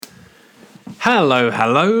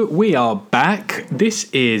Hello, we are back. This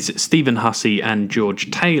is Stephen Hussey and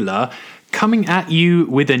George Taylor coming at you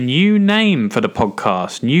with a new name for the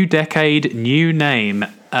podcast. New decade, new name.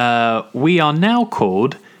 We are now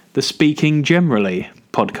called the Speaking Generally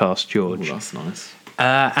podcast, George. Oh, that's nice.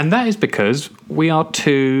 And that is because we are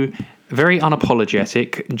two very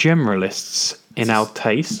unapologetic generalists in our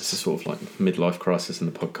tastes. It's a sort of like midlife crisis in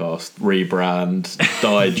the podcast. Rebrand,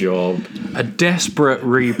 die job. A desperate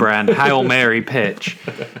rebrand, Hail Mary pitch.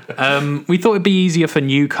 We thought it'd be easier for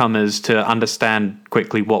newcomers to understand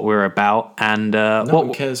quickly what we're about. And No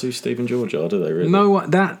one cares who Steve and George are, do they really? No,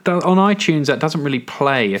 that on iTunes that doesn't really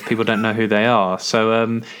play if people don't know who they are.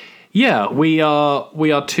 So we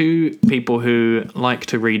are two people who like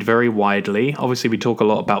to read very widely. Obviously, we talk a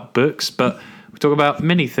lot about books, but we talk about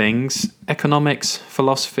many things: economics,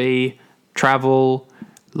 philosophy, travel,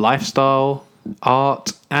 lifestyle,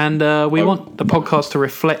 art, and we want the podcast to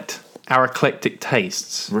reflect our eclectic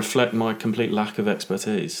tastes. Reflect my complete lack of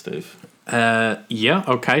expertise, Steve. Yeah,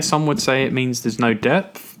 okay. Some would say it means there's no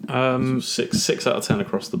depth. 6 out of 10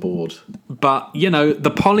 across the board. But,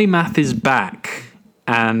 the polymath is back.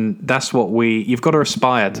 And that's what you've got to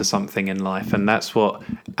aspire to something in life. And that's what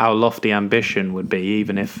our lofty ambition would be,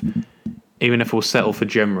 even if we'll settle for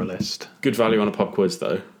generalist. Good value on a pub quiz,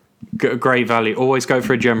 though. Great value. Always go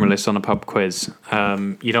for a generalist on a pub quiz.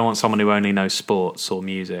 You don't want someone who only knows sports or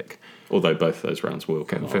music. Although both of those rounds will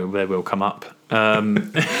come up. They will come up.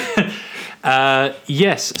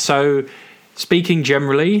 Yes, so speaking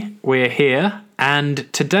generally, we're here.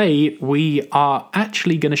 And today we are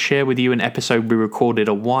actually going to share with you an episode we recorded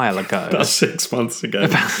a while ago. About 6 months ago.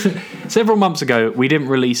 Several months ago, we didn't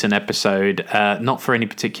release an episode, not for any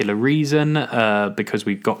particular reason, because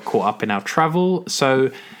we got caught up in our travel. So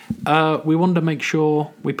we wanted to make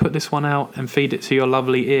sure we put this one out and feed it to your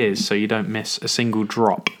lovely ears so you don't miss a single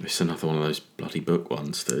drop. It's another one of those bloody book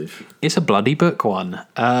ones, Steve. It's a bloody book one.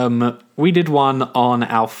 We did one on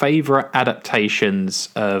our favourite adaptations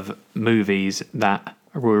of movies that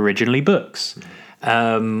were originally books.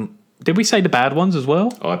 Did we say the bad ones as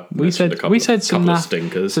well? We said some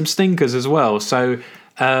stinkers. Some stinkers as well. So,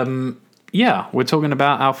 we're talking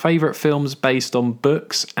about our favourite films based on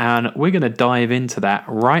books, and we're going to dive into that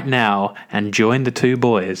right now and join the two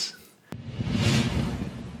boys.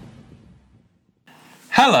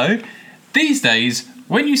 Hello. These days,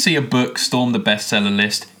 when you see a book storm the bestseller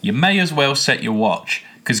list, you may as well set your watch.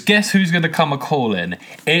 Because guess who's going to come a-calling?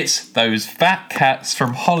 It's those fat cats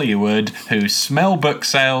from Hollywood who smell book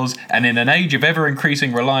sales, and in an age of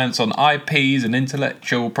ever-increasing reliance on IPs and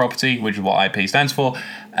intellectual property, which is what IP stands for,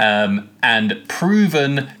 and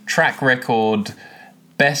proven track record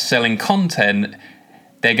best-selling content,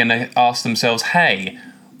 they're going to ask themselves, hey,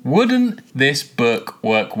 wouldn't this book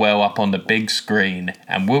work well up on the big screen?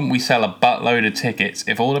 And wouldn't we sell a buttload of tickets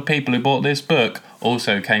if all the people who bought this book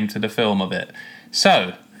also came to the film of it?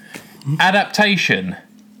 So, adaptation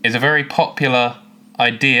is a very popular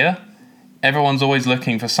idea. Everyone's always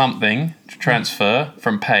looking for something to transfer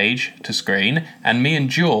from page to screen. And me and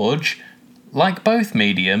George like both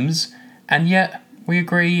mediums, and yet we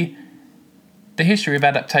agree the history of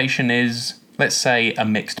adaptation is, let's say, a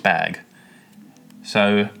mixed bag.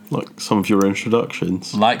 So, like some of your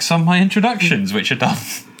introductions. Like some of my introductions, which are done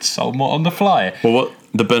somewhat on the fly. Well, what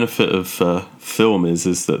the benefit of film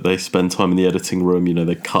is that they spend time in the editing room.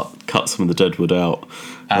 They cut some of the deadwood out.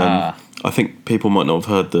 I think people might not have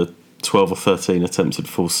heard the 12 or 13 attempted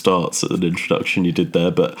full starts at the introduction you did there,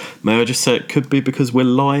 but may I just say it could be because we're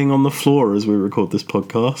lying on the floor as we record this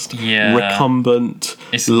podcast. Yeah. Recumbent,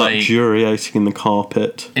 luxuriating in the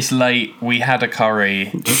carpet. It's late. We had a curry.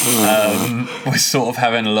 We're sort of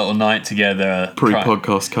having a little night together.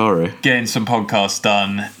 Pre-podcast curry. Getting some podcasts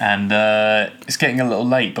done, and it's getting a little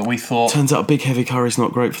late, but we thought... Turns out a big heavy curry's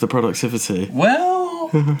not great for the productivity. Well...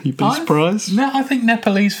 You'd be surprised? No, I think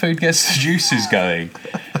Nepalese food gets the juices going.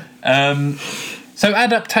 So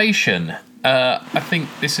adaptation, I think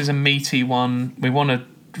this is a meaty one.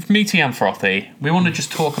 Meaty and frothy. We want to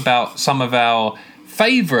just talk about some of our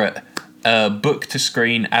favourite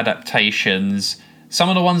book-to-screen adaptations, some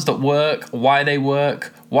of the ones that work, why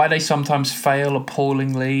they sometimes fail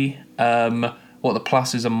appallingly, what the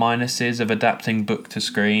pluses and minuses of adapting book to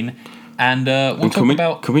screen. And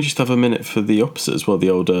Can we just have a minute for the opposite as well?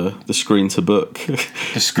 The old the screen to book.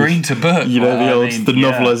 The screen to book. The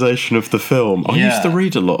novelisation of the film. I used to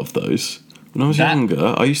read a lot of those when I was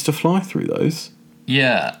younger. I used to fly through those.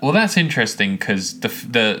 Yeah, well, that's interesting because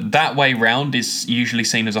the that way round is usually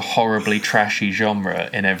seen as a horribly trashy genre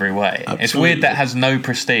in every way. Absolutely. It's weird that has no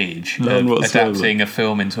prestige None of whatsoever. adapting a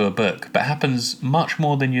film into a book, but happens much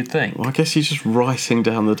more than you'd think. Well, I guess you're just writing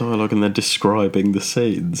down the dialogue and then describing the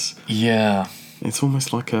scenes. Yeah, It's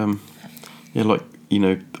almost like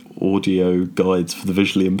audio guides for the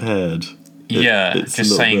visually impaired. It's a just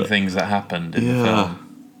little saying bit- things that happened in the Yeah. film.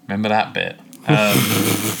 Remember that bit?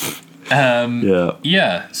 Yeah.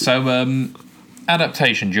 Yeah. So,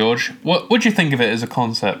 adaptation, George. What do you think of it as a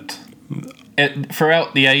concept?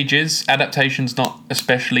 Throughout the ages, adaptation's not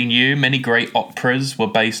especially new. Many great operas were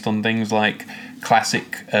based on things like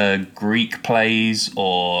classic Greek plays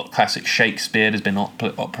or classic Shakespeare. There's been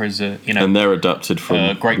operas, And they're adapted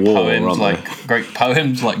from great war, poems aren't they? great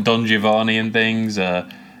poems like Don Giovanni and things.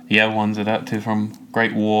 One's adapted from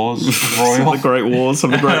great wars, Some royal. of the great wars,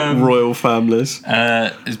 some of the great royal families.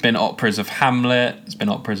 There's been operas of Hamlet. There's been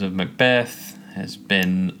operas of Macbeth. There's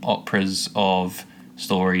been operas of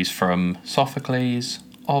stories from Sophocles,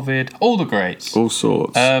 Ovid, all the greats. All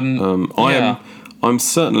sorts. I'm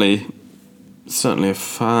certainly a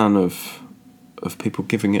fan of people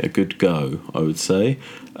giving it a good go, I would say.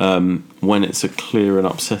 When it's a clear and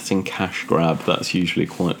upsetting cash grab, that's usually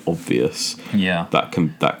quite obvious. Yeah, That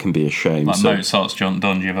can be a shame. like So, Mozart's Don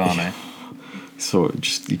Giovanni. so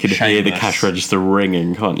you can hear the Shameless. cash register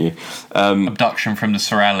ringing, can't you? Abduction from the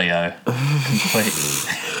Seraglio. Complete.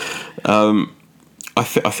 I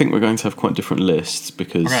think we're going to have quite different lists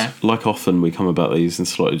because, Okay. like often, we come about these in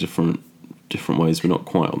slightly different ways. We're not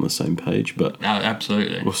quite on the same page, but No,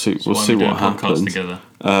 absolutely. We'll see- That's we'll why see we do what a podcast happens. together.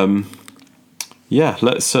 yeah,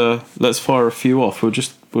 let's fire a few off. We'll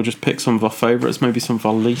just pick some of our favourites, maybe some of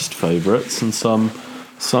our least favourites, and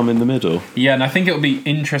some in the middle. Yeah, and I think it would be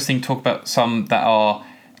interesting to talk about some that are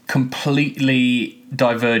completely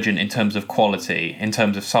divergent in terms of quality, in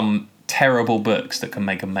terms of some terrible books that can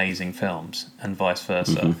make amazing films, and vice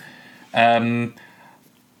versa. I'm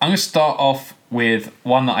going to start off with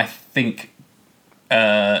one that I think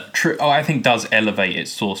I think does elevate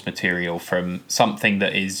its source material from something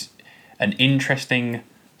that is an interesting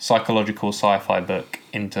psychological sci-fi book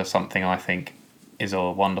into something I think is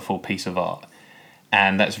a wonderful piece of art.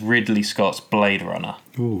 And that's Ridley Scott's Blade Runner.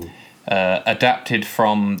 Adapted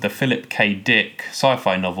from the Philip K. Dick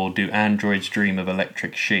sci-fi novel Do Androids Dream of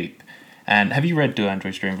Electric Sheep. And have you read Do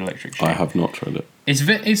Androids Dream of Electric Sheep? I have not read it. It's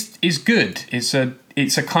good. It's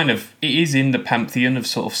a kind of, it is in the pantheon of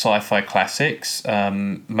sort of sci-fi classics.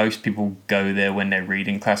 Most people go there when they're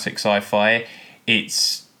reading classic sci-fi.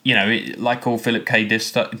 It's, like all Philip K.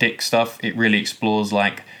 Dick stuff, it really explores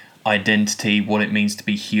like identity, what it means to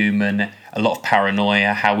be human, a lot of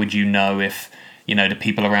paranoia. How would you know if, the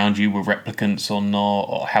people around you were replicants or not,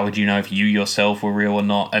 or how would you know if you yourself were real or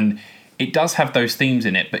not? And it does have those themes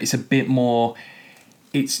in it, but it's a bit more,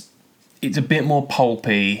 it's a bit more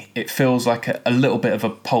pulpy. It feels like a little bit of a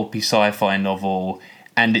pulpy sci-fi novel,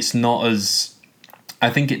 and it's not as, I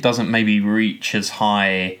think it doesn't maybe reach as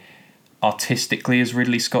high artistically as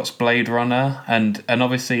Ridley Scott's Blade Runner, and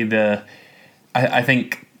obviously I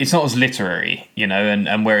think it's not as literary,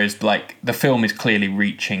 and whereas like the film is clearly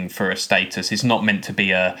reaching for a status. It's not meant to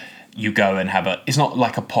be it's not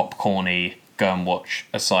like a popcorny go and watch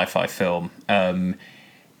a sci-fi film.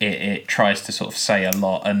 It tries to sort of say a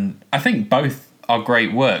lot, and I think both are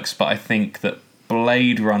great works, but I think that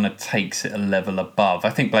Blade Runner takes it a level above. I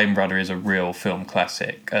think Blade Runner is a real film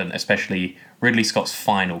classic, and especially Ridley Scott's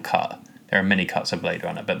final cut. There are many cuts of Blade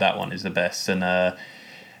Runner, but that one is the best. The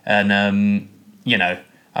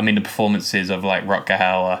performances of like Rutger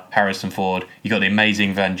Hauer, Harrison Ford. You got the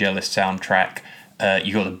amazing Vangelis soundtrack.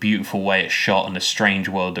 You got the beautiful way it's shot and the strange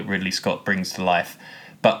world that Ridley Scott brings to life.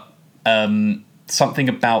 But something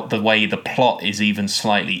about the way the plot is even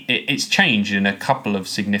slightly, it's changed in a couple of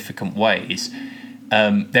significant ways.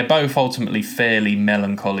 They're both ultimately fairly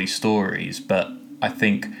melancholy stories, but I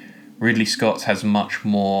think Ridley Scott has much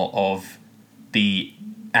more of the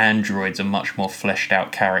androids are much more fleshed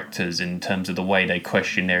out characters in terms of the way they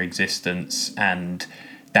question their existence, and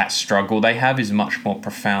that struggle they have is much more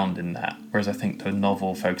profound in that. Whereas I think the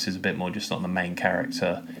novel focuses a bit more just on the main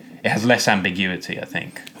character. It has less ambiguity, I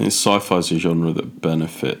think. I think sci-fi is a genre that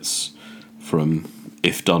benefits from,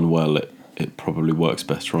 if done well, it probably works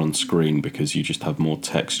better on screen because you just have more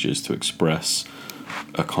textures to express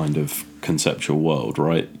a kind of conceptual world,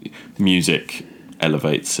 right? Music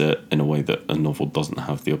elevates it in a way that a novel doesn't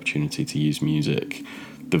have the opportunity to use music.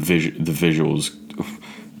 The visuals,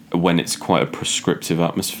 when it's quite a prescriptive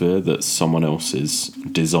atmosphere that's someone else's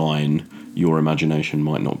design, your imagination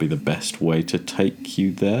might not be the best way to take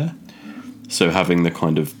you there. So having the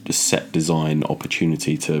kind of set design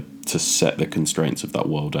opportunity to set the constraints of that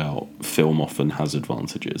world out, film often has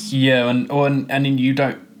advantages. Yeah, and then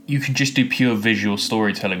you can just do pure visual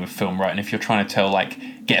storytelling with film, right? And if you're trying to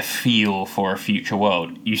get a feel for a future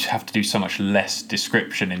world, you have to do so much less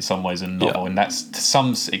description in some ways than novel, and that's to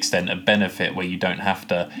some extent a benefit where you don't have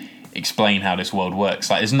to explain how this world works.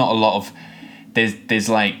 Like, there's not a lot of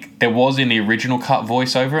there was in the original cut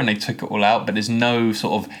voiceover, and they took it all out, but there's no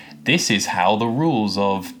sort of, this is how the rules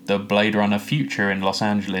of the Blade Runner future in Los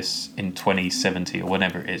Angeles in 2070 or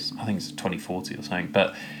whenever it is. I think it's 2040 or something.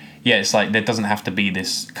 But yeah, it's like there doesn't have to be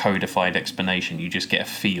this codified explanation. You just get a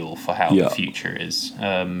feel for how the future is.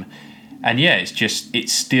 And yeah, it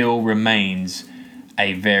still remains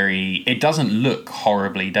it doesn't look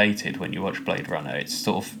horribly dated when you watch Blade Runner. It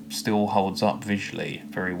sort of still holds up visually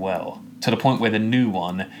very well. To the point where the new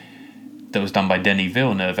one that was done by Denis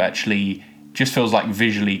Villeneuve actually just feels like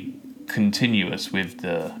visually continuous with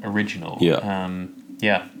the original.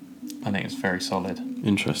 I think it's very solid.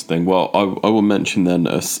 Interesting. Well, I will mention then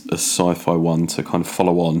a sci-fi one to kind of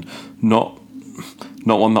follow on, not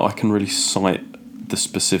one that I can really cite the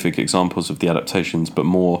specific examples of the adaptations, but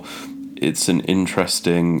more it's an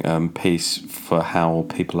interesting piece for how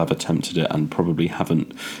people have attempted it and probably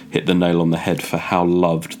haven't hit the nail on the head for how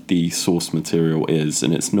loved the source material is.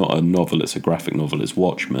 And it's not a novel, it's a graphic novel, it's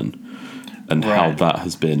Watchmen. And how that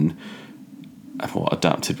has been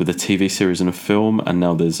adapted with a TV series and a film, and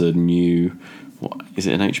now there's a new, is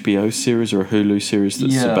it an HBO series or a Hulu series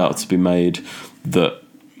that's about to be made that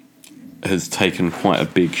has taken quite a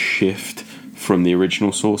big shift from the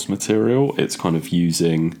original source material. It's kind of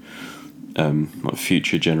using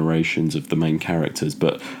future generations of the main characters,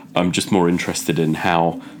 but I'm just more interested in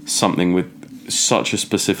how something with such a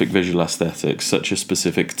specific visual aesthetic, such a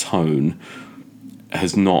specific tone,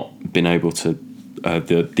 has not been able to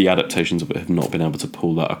the adaptations of it have not been able to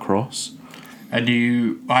pull that across. I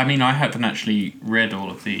mean, I haven't actually read all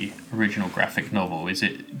of the original graphic novel. Is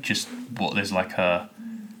it just there's like a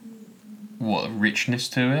richness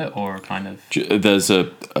to it, or kind of? There's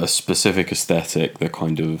a specific aesthetic, the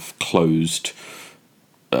kind of closed,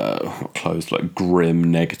 like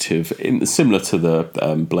grim, negative, similar to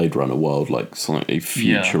the Blade Runner world, like slightly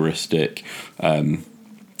futuristic,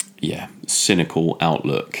 cynical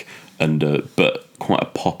outlook, and but quite a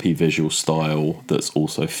poppy visual style that's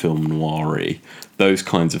also film noir-y. Those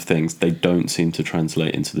kinds of things, they don't seem to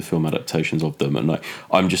translate into the film adaptations of them, and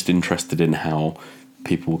I'm just interested in how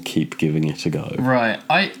people keep giving it a go. Right.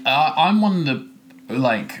 I'm one of the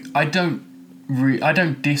I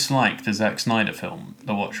don't dislike the Zack Snyder film,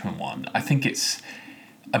 the Watchmen one. I think it's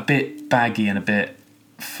a bit baggy and a bit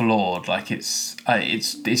flawed. Like it's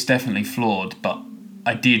definitely flawed, but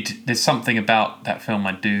there's something about that film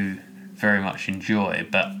I do very much enjoy,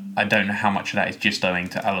 but I don't know how much of that is just owing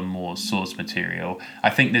to Alan Moore's source material.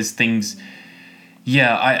 I think there's things.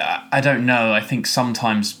 Yeah, I don't know. I think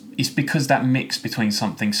sometimes it's because that mix between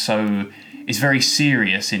something it's very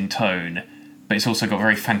serious in tone, but it's also got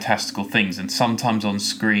very fantastical things, and sometimes on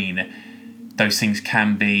screen those things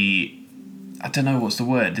can be, I don't know what's the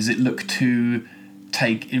word, does it look too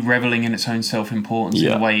reveling in its own self-importance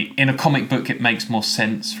in a way? In a comic book it makes more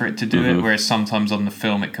sense for it to do it, whereas sometimes on the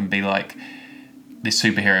film it can be like, this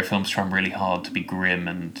superhero film's trying really hard to be grim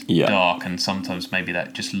and dark, and sometimes maybe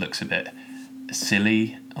that just looks a bit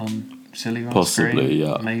silly on possibly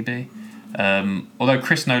screen, maybe. Although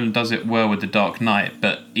Chris Nolan does it well with The Dark Knight,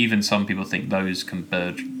 but even some people think those can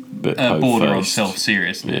border on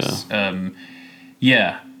self-seriousness.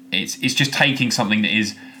 It's just taking something that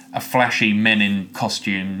is a flashy men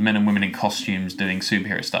and women in costumes doing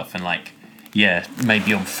superhero stuff, and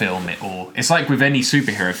maybe on film it's like with any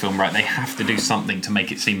superhero film, right? They have to do something to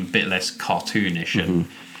make it seem a bit less cartoonish and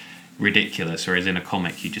ridiculous, whereas in a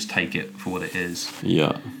comic you just take it for what it is.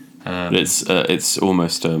 It's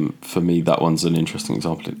almost for me, that one's an interesting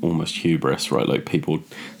example of almost hubris, right? Like people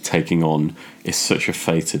taking on, it's such a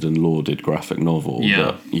fated and lauded graphic novel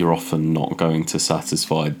that you're often not going to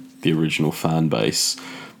satisfy the original fan base,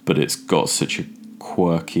 but it's got such a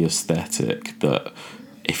quirky aesthetic that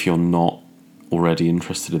if you're not already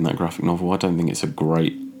interested in that graphic novel, I don't think it's a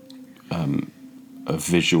great a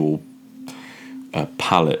visual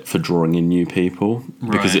palette for drawing in new people,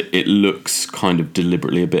 because it looks kind of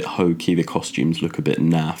deliberately a bit hokey. The costumes look a bit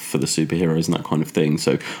naff for the superheroes and that kind of thing.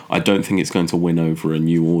 So I don't think it's going to win over a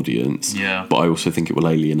new audience. But I also think it will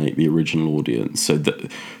alienate the original audience. So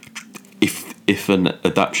that if an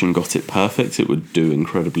adaptation got it perfect, it would do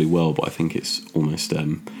incredibly well. But I think it's almost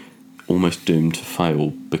almost doomed to fail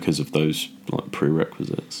because of those like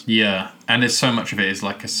prerequisites. Yeah, and there's so much of it is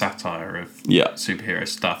like a satire of Yeah. superhero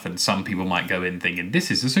stuff, and some people might go in thinking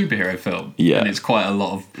this is a superhero film, Yeah. and it's quite a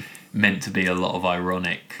lot of meant to be a lot of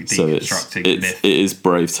ironic So deconstructing myth. it is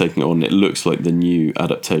brave taking it on. It looks like the new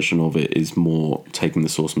adaptation of it is more taking the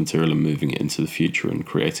source material and moving it into the future and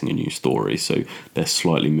creating a new story. So they're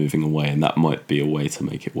slightly moving away, and that might be a way to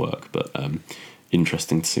make it work. But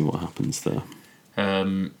interesting to see what happens there.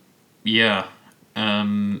 Yeah.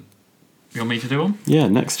 You want me to do one? Yeah,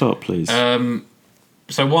 next up, please.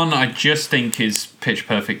 So one I just think is pitch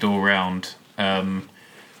perfect all round.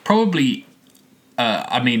 Probably,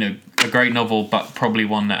 a great novel, but probably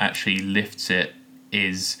one that actually lifts it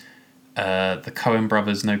is the Coen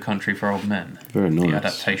Brothers' No Country for Old Men. Very nice. The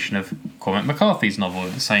adaptation of Cormac McCarthy's novel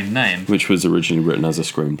of the same name. Which was originally written as a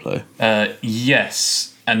screenplay.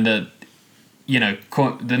 Yes, and the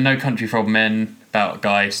No Country for Old Men, about a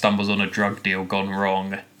guy stumbles on a drug deal gone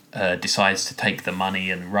wrong, decides to take the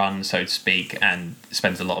money and run, so to speak, and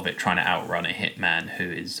spends a lot of it trying to outrun a hitman who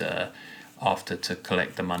is after to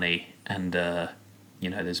collect the money. And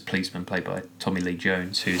there's a policeman played by Tommy Lee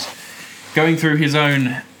Jones who's going through his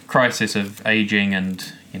own crisis of aging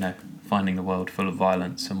and finding the world full of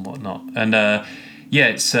violence and whatnot. And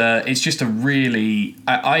it's just a really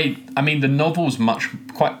I mean the novel's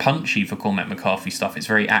quite punchy for Cormac McCarthy stuff. It's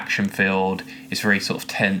very action filled. It's very sort of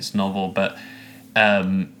tense novel, but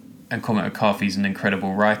and Cormac McCarthy's an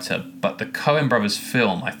incredible writer. But the Coen Brothers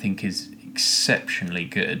film I think is exceptionally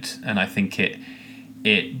good, and I think it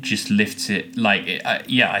just lifts it.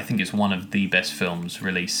 I think it's one of the best films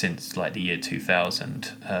released since like the year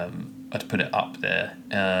 2000. I'd put it up there.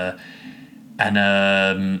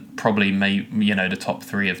 And probably the top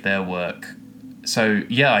three of their work. So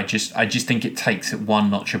yeah, I just think it takes it one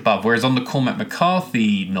notch above. Whereas on the Cormac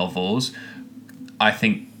McCarthy novels, I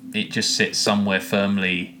think it just sits somewhere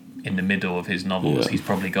firmly in the middle of his novels. Yeah. He's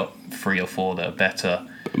probably got 3 or 4 that are better.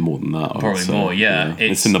 But more than that, Probably more, yeah.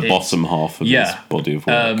 It's in the bottom half of his body of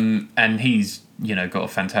work. And he's got a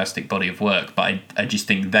fantastic body of work, but I just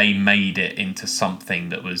think they made it into something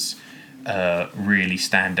that was really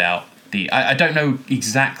stand out. I don't know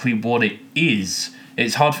exactly what it is.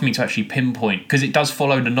 It's hard for me to actually pinpoint because it does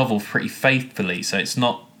follow the novel pretty faithfully. So it's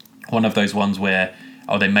not one of those ones where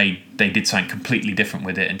they did something completely different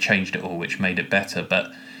with it and changed it all, which made it better.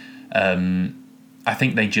 But I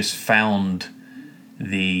think they just found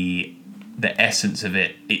the essence of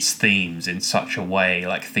its themes in such a way,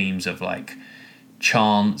 like themes of like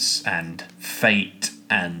chance and fate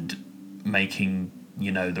and making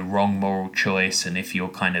the wrong moral choice, and if you're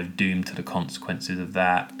kind of doomed to the consequences of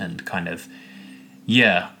that, and kind of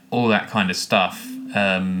all that kind of stuff,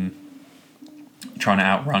 trying to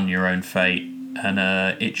outrun your own fate, and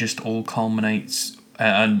it just all culminates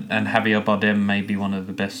and Javier Bardem may be one of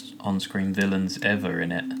the best on-screen villains ever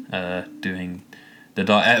in it, doing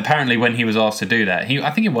apparently when he was asked to do that, I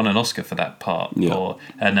think he won an Oscar for that part.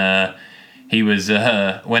 He was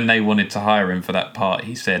when they wanted to hire him for that part,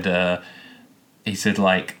 he said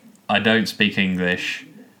like, I don't speak English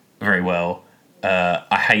very well,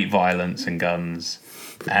 I hate violence and guns,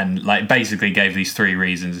 and like basically gave these 3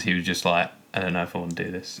 reasons. He was just like, I don't know if I want to do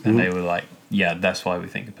this, and they were like, yeah, that's why we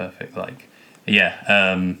think you're perfect. Like,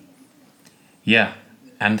 and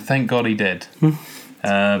thank God he did.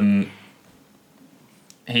 What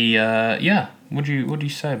do you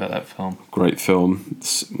say about that film? Great film.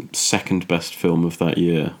 Second best film of that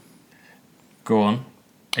year. Go on.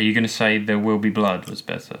 Are you going to say There Will Be Blood was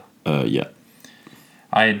better? Yeah.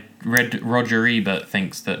 I read Roger Ebert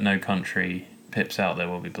thinks that No Country pips out There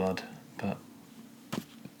Will Be Blood, but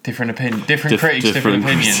different critics, different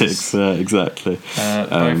opinions. Critics, exactly.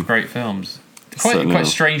 Both great films. Quite are.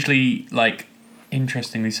 strangely, like,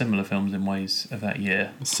 interestingly similar films in ways of that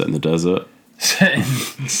year. Set in the desert.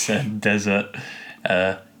 Set in desert.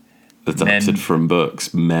 Adapted from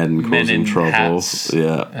books. Men causing trouble. Hats.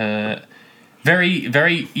 Yeah. Very,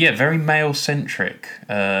 very, very male-centric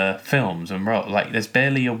films, and like there's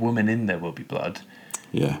barely a woman in There Will Be Blood.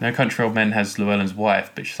 Yeah. No Country for Old Men has Llewellyn's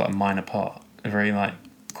wife, but she's like a minor part. Very like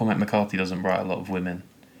Cormac McCarthy doesn't write a lot of women.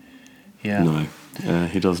 Yeah. No,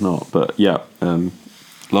 he does not. But yeah,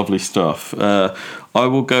 lovely stuff. I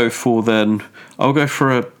will go for an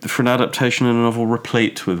adaptation in a novel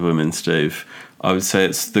replete with women, Steve. I would say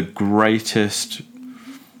it's the greatest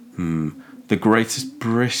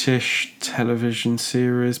British television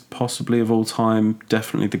series possibly of all time.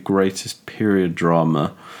 Definitely the greatest period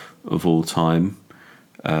drama of all time.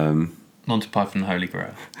 Monty Python and the Holy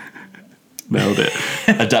Grail. Nailed it.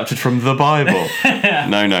 Adapted from the Bible.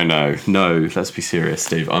 No. Let's be serious,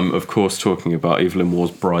 Steve. I'm, of course, talking about Evelyn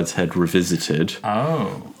Waugh's Brideshead Revisited.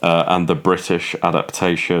 Oh. And the British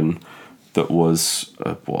adaptation that was,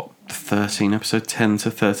 10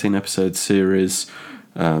 to 13 episode series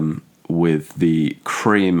with the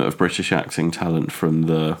cream of British acting talent from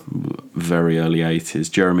the very early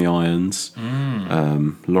 80s. Jeremy Irons,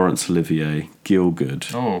 Laurence Olivier,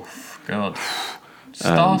 Gielgud. Oh, God.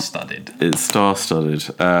 Star-studded. It's star-studded.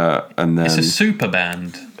 And then It's a super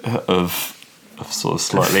band. of sort of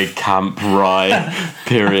slightly camp wry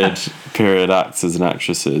period actors and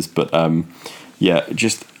actresses. But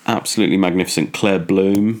just absolutely magnificent. Claire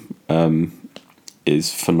Bloom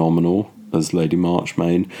is phenomenal as Lady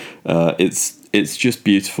Marchmain. It's just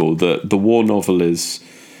beautiful. The War novel is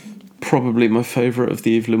probably my favourite of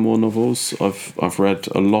the Evelyn Waugh novels. I've read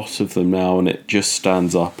a lot of them now, and it just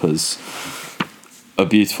stands up as a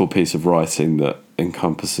beautiful piece of writing that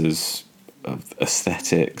encompasses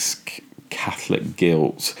aesthetics, Catholic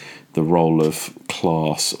guilt, the role of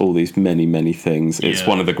class, all these many things. It's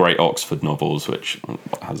one of the great Oxford novels, which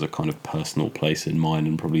has a kind of personal place in mine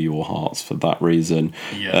and probably your hearts for that reason.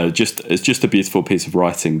 It's just a beautiful piece of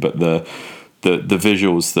writing, but the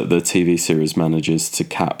visuals that the TV series manages to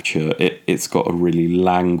capture, it's got a really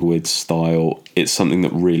languid style. It's something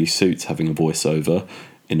that really suits having a voiceover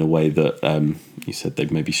in a way that you said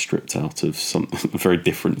they'd maybe stripped out of a very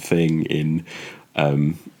different thing in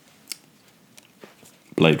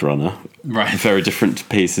Blade Runner. Right. Very different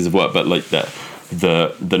pieces of work, but like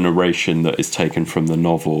the narration that is taken from the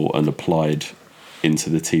novel and applied into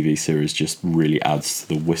the TV series just really adds to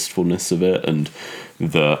the wistfulness of it and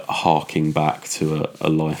the harking back to a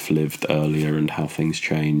life lived earlier and how things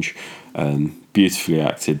change. Beautifully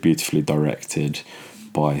acted, beautifully directed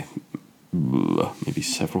by maybe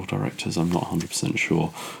several directors. I'm not 100%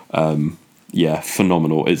 sure.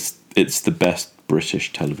 Phenomenal. It's the best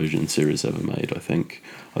British television series ever made. I think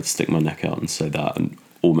I'd stick my neck out and say that. And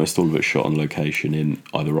almost all of it shot on location in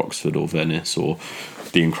either Oxford or Venice, or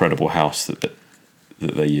the incredible house that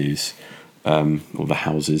they use, or the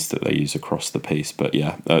houses that they use across the piece. But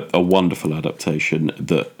a wonderful adaptation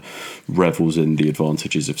that revels in the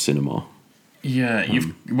advantages of cinema. Yeah,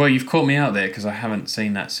 you've caught me out there because I haven't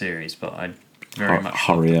seen that series, but I very much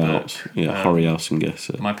hurry love the out. book. Yeah, hurry out and guess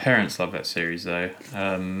it. My parents love that series though.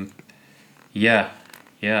 I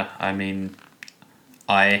mean,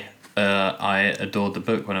 I adored the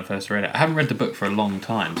book when I first read it. I haven't read the book for a long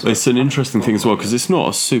time. So it's an interesting thing as well because it's not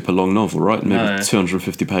a super long novel, right? Maybe No.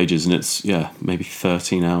 250 pages, and it's maybe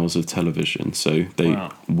 13 hours of television. So they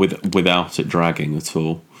without it dragging at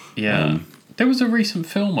all. Yeah. There was a recent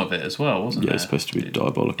film of it as well, wasn't there? Yeah, it's supposed to be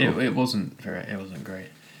diabolical. It wasn't great. It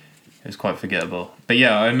was quite forgettable. But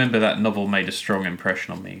yeah, I remember that novel made a strong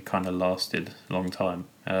impression on me. It kind of lasted a long time.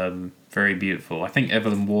 Very beautiful. I think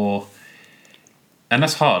Evelyn Waugh, and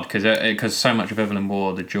that's hard because so much of Evelyn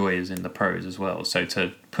Waugh, the joy is in the prose as well. So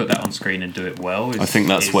to put that on screen and do it well I think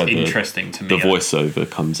that's where interesting to me. The voiceover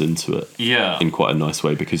comes into it in quite a nice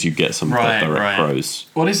way because you get some of that direct prose.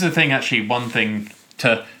 Well, this is the thing, actually, one thing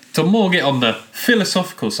to more get on the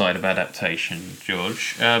philosophical side of adaptation,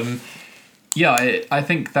 George. I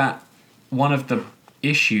think that one of the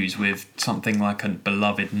issues with something like a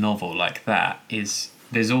beloved novel like that is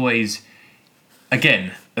there's always,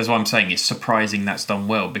 again, that's what I'm saying, it's surprising that's done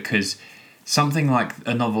well, because something like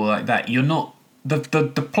a novel like that, you're not,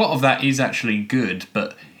 the plot of that is actually good,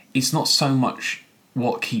 but it's not so much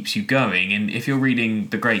what keeps you going. And if you're reading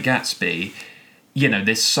The Great Gatsby,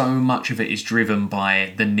 there's so much of it is driven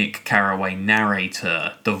by the Nick Carraway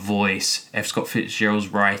narrator, the voice, F. Scott Fitzgerald's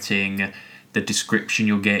writing, the description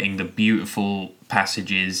you're getting, the beautiful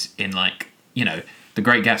passages in, The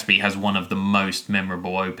Great Gatsby has one of the most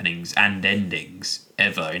memorable openings and endings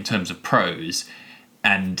ever in terms of prose.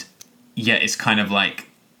 And it's kind of like,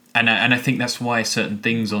 and I think that's why certain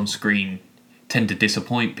things on screen tend to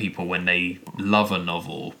disappoint people when they love a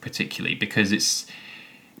novel, particularly, because it's,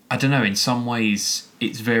 I don't know, in some ways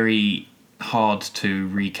it's very hard to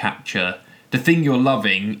recapture. The thing you're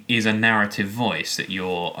loving is a narrative voice that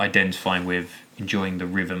you're identifying with, enjoying the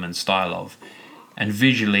rhythm and style of. And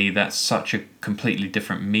visually, that's such a completely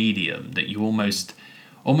different medium that you almost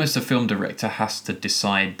a film director has to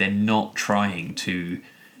decide they're not trying to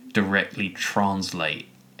directly translate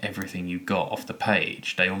everything you got off the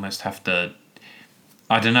page. They almost have to,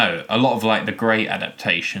 I don't know, a lot of the great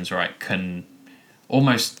adaptations, right, can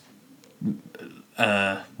almost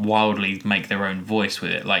wildly make their own voice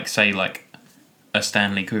with it. Say a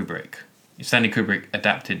Stanley Kubrick. Stanley Kubrick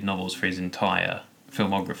adapted novels for his entire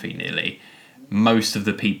filmography nearly. Most of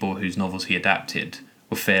the people whose novels he adapted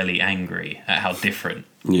were fairly angry at how different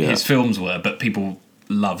Yeah. his films were, but people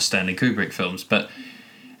love Stanley Kubrick films.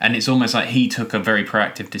 And it's almost like he took a very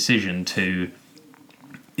proactive decision to...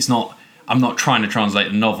 I'm not trying to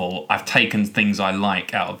translate the novel. I've taken things I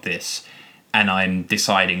like out of this, and I'm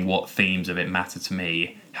deciding what themes of it matter to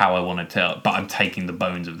me, how I want to tell. But I'm taking the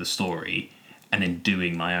bones of the story and then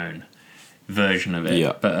doing my own version of it.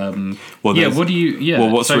 Yeah. But Well, yeah. there's- What do you? Yeah. Well,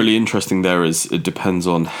 what's so- really interesting there is it depends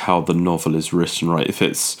on how the novel is written, right? If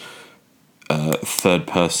it's third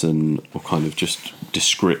person or kind of just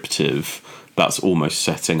descriptive, that's almost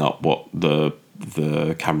setting up what the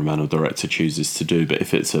cameraman or director chooses to do. But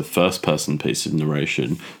if it's a first person piece of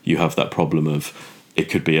narration, you have that problem of it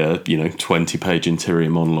could be a 20-page interior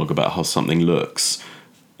monologue about how something looks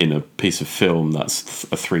in a piece of film that's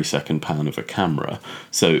a 3-second pan of a camera.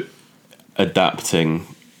 So adapting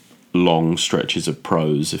long stretches of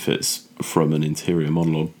prose, if it's from an interior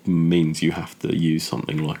monologue, means you have to use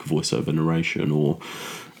something like a voiceover narration or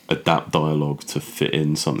adapt dialogue to fit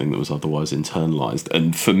in something that was otherwise internalized.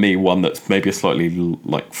 And for me, one that's maybe a slightly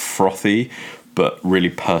like frothy but really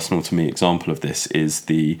personal to me example of this is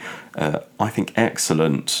the I think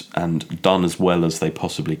excellent and done as well as they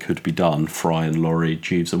possibly could be done Fry and Laurie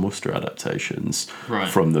Jeeves and Wooster adaptations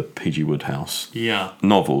from the P.G. Wodehouse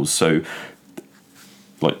novels. So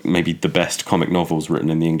like maybe the best comic novels written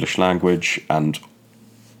in the English language, and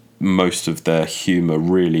most of their humour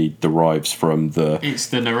really derives from it's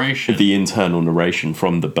the narration, the internal narration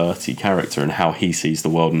from the Bertie character and how he sees the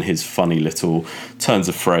world and his funny little turns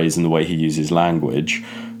of phrase and the way he uses language.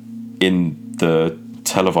 In the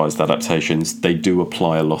televised adaptations, they do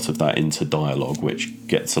apply a lot of that into dialogue, which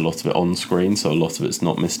gets a lot of it on screen, so a lot of it's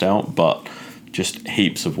not missed out, but just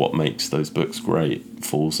heaps of what makes those books great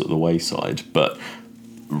falls at the wayside. But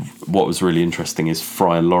what was really interesting is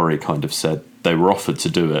Fry and Laurie kind of said they were offered to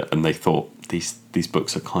do it and they thought these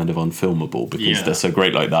books are kind of unfilmable because they're so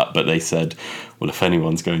great like that, but they said, well, if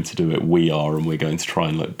anyone's going to do it, we are, and we're going to try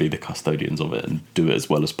and like be the custodians of it and do it as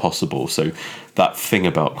well as possible. So that thing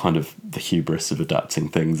about kind of the hubris of adapting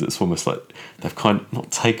things, it's almost like they've kind of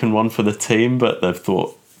not taken one for the team, but they've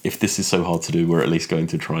thought, if this is so hard to do, we're at least going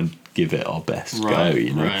to try and give it our best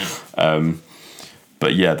go,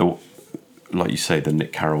 but yeah, like you say, the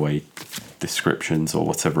Nick Carraway descriptions or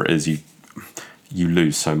whatever it is, you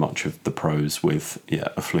lose so much of the prose with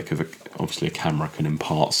a flick of obviously a camera can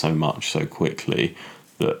impart so much so quickly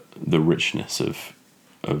that the richness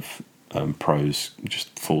of prose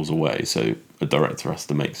just falls away. So a director has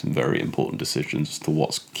to make some very important decisions as to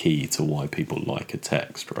what's key to why people like a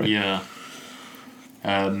text, right? Yeah.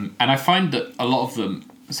 And I find that a lot of them,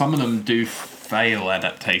 some of them do fail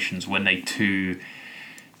adaptations when they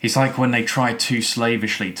it's like when they try too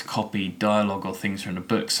slavishly to copy dialogue or things from a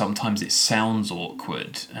book, sometimes it sounds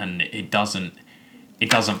awkward and it doesn't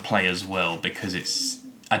play as well because it's,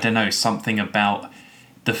 I don't know, something about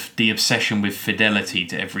the obsession with fidelity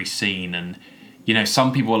to every scene. And,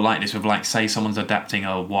 some people are like this with, like, say someone's adapting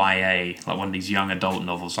a YA, like one of these young adult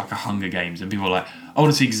novels, like a Hunger Games, and people are like, I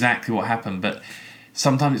want to see exactly what happened. But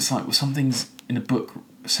sometimes it's like, well, some things in a book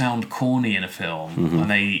sound corny in a film, and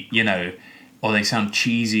they, or they sound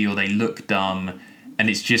cheesy, or they look dumb, and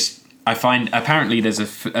it's just... I find apparently there's a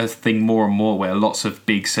thing more and more where lots of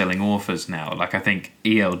big selling authors now, like I think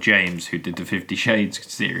E.L. James, who did the 50 Shades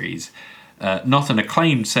series, not an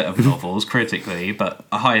acclaimed set of novels critically, but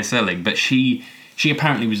a higher selling, but she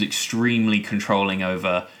apparently was extremely controlling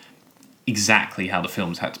over exactly how the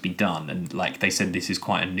films had to be done, and like they said, this is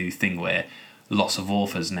quite a new thing where lots of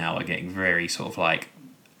authors now are getting very sort of like,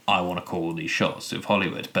 I want to call all these shots of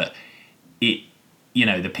Hollywood, but it,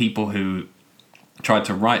 the people who tried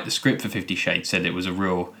to write the script for 50 Shades said it was a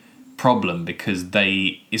real problem because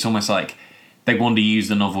it's almost like they wanted to use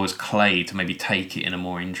the novel as clay to maybe take it in a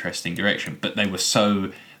more interesting direction, but they were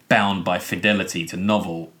so bound by fidelity to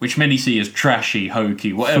novel, which many see as trashy,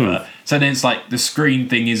 hokey, whatever. So then it's like the screen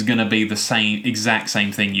thing is going to be the exact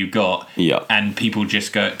same thing you got, and people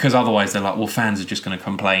just go, because otherwise they're like, well, fans are just going to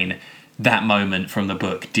complain that moment from the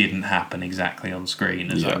book didn't happen exactly on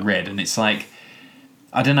screen as I read. And it's like,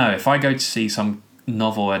 I don't know, if I go to see some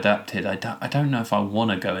novel adapted, I don't know if I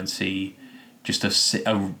want to go and see just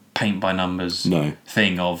a paint by numbers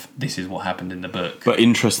thing of this is what happened in the book. But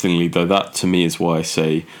interestingly, though, that to me is why I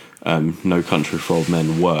say No Country for Old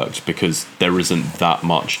Men worked, because there isn't that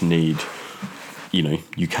much need.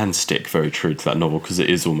 You can stick very true to that novel because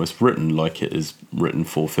it is almost written like it is written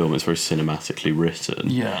for film. It's very cinematically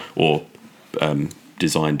written, or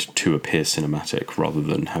designed to appear cinematic rather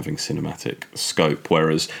than having cinematic scope.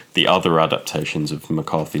 Whereas the other adaptations of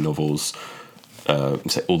McCarthy novels,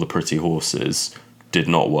 say All the Pretty Horses, did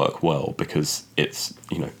not work well because it's,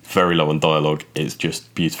 very low on dialogue. It's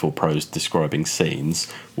just beautiful prose describing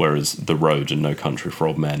scenes, whereas The Road and No Country for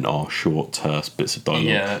Old Men are short, terse bits of dialogue.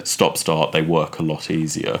 Yeah. Stop, start, they work a lot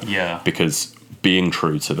easier. Yeah. Because being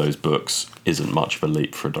true to those books isn't much of a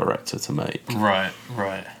leap for a director to make. Right.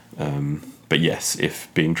 But yes,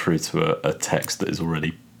 if being true to a text that is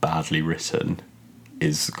already badly written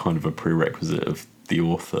is kind of a prerequisite of the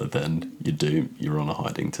author, then you're on a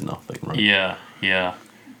hiding to nothing, right? Yeah.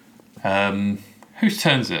 Whose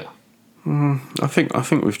turn is it? I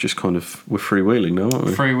think we've just kind of, we're freewheeling now, aren't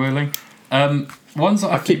we? Freewheeling. Ones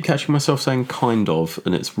that I keep catching myself saying kind of,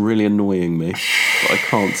 and it's really annoying me, but I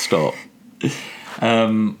can't stop.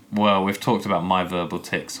 Well, we've talked about my verbal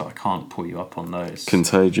tics, so I can't pull you up on those.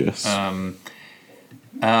 Contagious.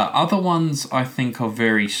 Other ones I think are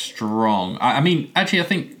very strong. I mean, actually, I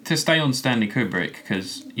think to stay on Stanley Kubrick,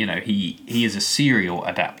 because, he is a serial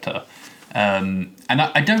adapter. And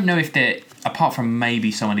I don't know if there, apart from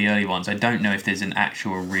maybe some of the early ones, I don't know if there's an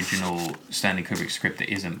actual original Stanley Kubrick script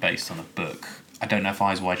that isn't based on a book. I don't know if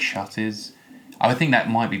Eyes Wide Shut is. I would think that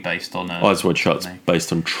might be based on a... Eyes Wide Shut's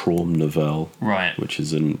based on Traum Novelle. Right. Which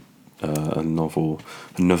is a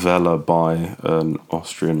novella by an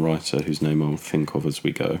Austrian writer whose name I'll think of as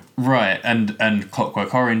we go. Right, and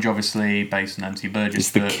Clockwork Orange, obviously, based on Anthony Burgess'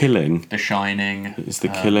 Is The Killing... The Shining. Is The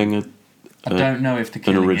Killing I don't know if The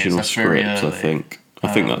Killing an original is. That's very script, early. I think.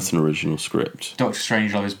 I think that's an original script. Doctor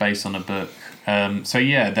Strangelove is based on a book. So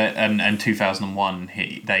yeah, and 2001,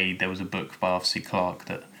 there was a book by Arthur C. Clarke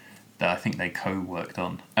that I think they co-worked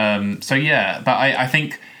on. So yeah, but I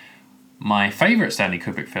think my favourite Stanley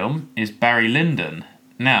Kubrick film is Barry Lyndon.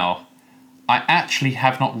 Now, I actually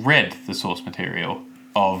have not read the source material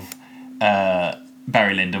of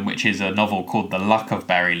Barry Lyndon, which is a novel called The Luck of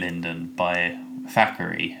Barry Lyndon by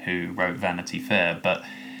Thackeray, who wrote Vanity Fair, but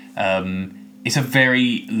it's a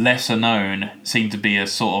very lesser known, seemed to be a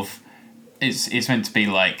sort of, it's meant to be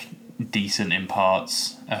like decent in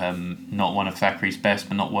parts, not one of Thackeray's best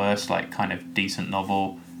but not worst, like kind of decent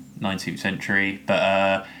novel, 19th century,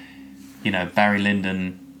 but Barry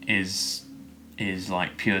Lyndon is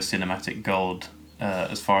like pure cinematic gold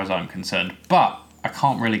as far as I'm concerned, but I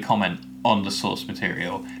can't really comment on the source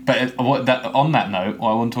material. But on that note,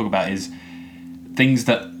 what I want to talk about is things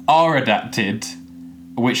that are adapted,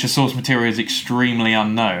 which the source material is extremely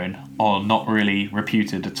unknown or not really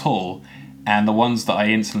reputed at all. And the ones that I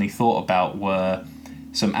instantly thought about were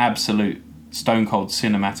some absolute stone cold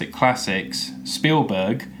cinematic classics: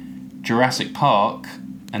 Spielberg, Jurassic Park,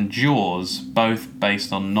 and Jaws, both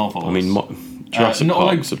based on novels. I mean, Jurassic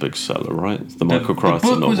Park's a big seller, right? It's the Michael Crichton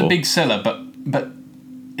novel. The book was a big seller, but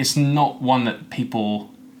it's not one that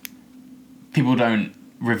people don't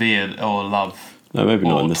revere or love. No, maybe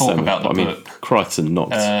not in the talk same. About the I mean, book. Crichton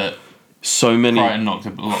knocked so many.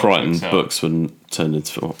 Crichton books were turned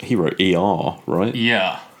into. He wrote ER, right?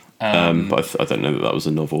 Yeah. But I don't know that was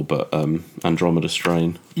a novel. But Andromeda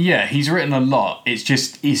Strain. Yeah, he's written a lot. It's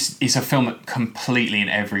just it's a film that completely in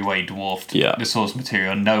every way dwarfed the source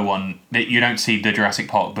material. You don't see the Jurassic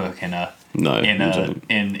Park book in the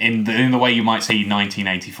way you might see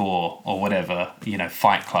 1984 or whatever.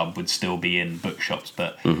 Fight Club would still be in bookshops,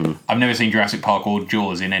 but I've never seen Jurassic Park or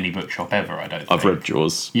Jaws in any bookshop ever. I don't think. I've read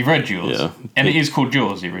Jaws. You've read Jaws, yeah, and it is called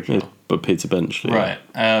Jaws, the original. Yeah, but Peter Benchley, right?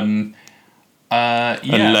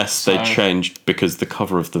 Unless they changed, because the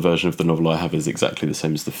cover of the version of the novel I have is exactly the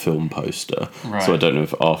same as the film poster. Right. So I don't know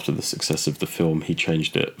if after the success of the film he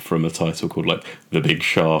changed it from a title called like The Big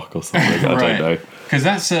Shark or something. I don't know. Because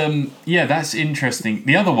that's interesting.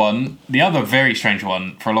 The other very strange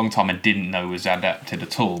one, for a long time I didn't know was adapted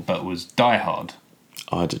at all, but was Die Hard.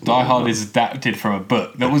 I didn't. Die Hard is adapted from a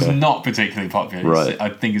book that was not particularly popular. Right.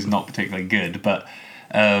 I think it's not particularly good, but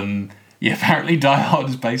apparently Die Hard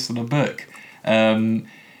is based on a book.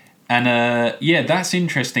 That's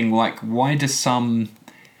interesting. Like, why do some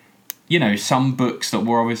books that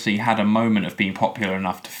were obviously had a moment of being popular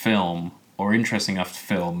enough to film or interesting enough to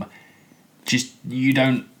film,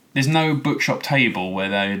 there's no bookshop table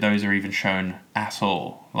where those are even shown at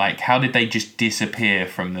all. Like, how did they just disappear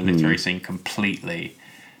from the literary scene completely?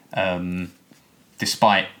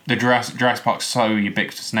 Despite the Jurassic Park's so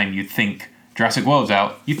ubiquitous name, you'd think Jurassic World's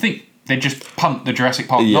out. You'd think they'd just punt the Jurassic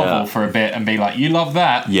Park novel for a bit and be like, "You love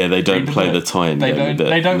that." Yeah, they don't play the tie-in. They don't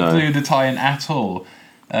do the tie-in at all.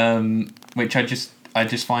 Which I just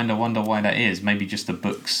find, I wonder why that is. Maybe just the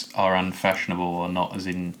books are unfashionable, or not, as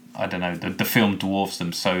in, I don't know, the film dwarfs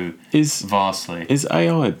them so vastly. Is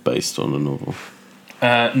AI based on a novel?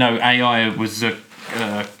 No, AI was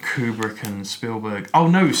Kubrick and Spielberg. Oh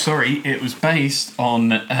no, sorry. It was based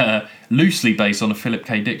on, loosely based on a Philip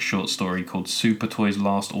K. Dick short story called Super Toys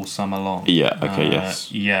Last All Summer Long. Yeah. Okay.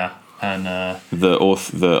 Yes. Yeah, and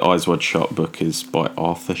The Eyes Wide Shut book is by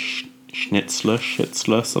Arthur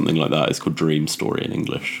Schnitzler, something like that. It's called Dream Story in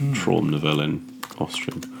English, Traumnovelle in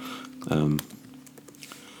Austrian.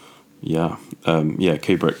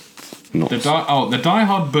 Kubrick. the Die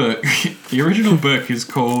Hard book. The original book is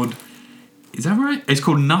called. Is that right? It's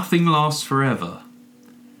called Nothing Lasts Forever.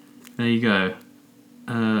 There you go.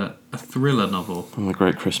 A thriller novel. One of the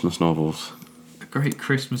great Christmas novels. A great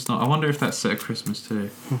Christmas novel. I wonder if that's set at Christmas too.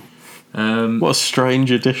 What a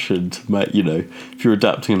strange addition to make, if you're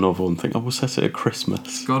adapting a novel and think, we'll set it at Christmas.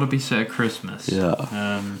 It's got to be set at Christmas.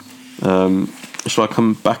 Yeah. Shall I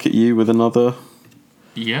come back at you with another?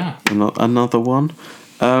 Yeah. Another one?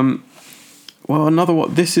 Another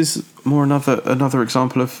one. This is more another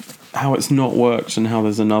example of how it's not worked and how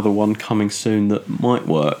there's another one coming soon that might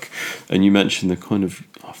work. And you mentioned the kind of...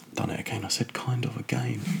 I've done it again. I said kind of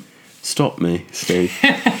again. Stop me, Steve.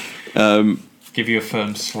 Give you a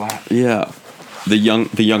firm slap. Yeah. The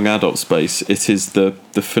young adult space. It is the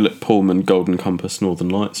Philip Pullman Golden Compass Northern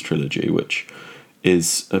Lights trilogy, which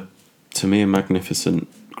is, to me, a magnificent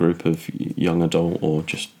group of young adult or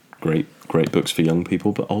just great books for young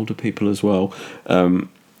people, but older people as well. And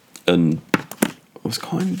I was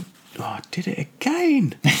I did it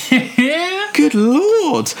again. Good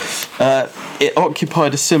Lord. It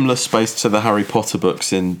occupied a similar space to the Harry Potter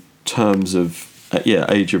books in terms of,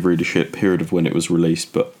 age of readership, period of when it was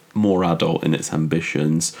released, but more adult in its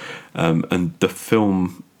ambitions. And the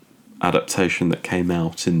film adaptation that came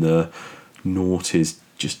out in the noughties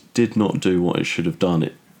just did not do what it should have done.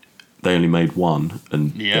 They only made one,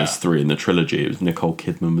 and there's three in the trilogy. It was Nicole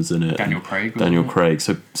Kidman was in it. Daniel Craig.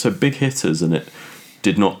 So big hitters, and it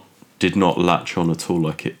did not latch on at all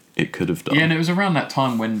like it could have done. Yeah, and it was around that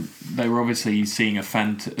time when they were obviously seeing they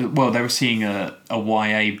were seeing a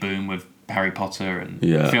YA boom with Harry Potter and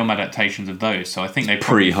film adaptations of those. So I think they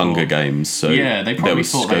probably pre-Hunger Games. So they probably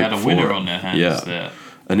thought they had a winner on their hands there.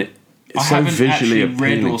 And I so haven't visually actually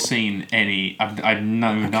read appealing. or seen any. I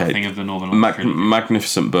know nothing of the Northern Lights trilogy.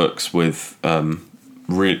 Magnificent books with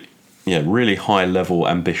really high level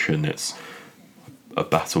ambition. It's a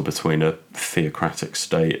battle between a theocratic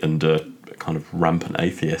state and a kind of rampant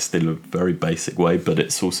atheist in a very basic way, but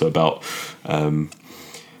it's also about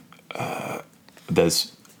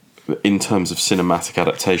there's, in terms of cinematic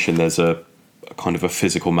adaptation, there's a kind of a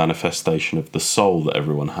physical manifestation of the soul that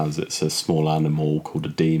everyone has. It's a small animal called a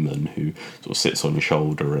demon who sort of sits on your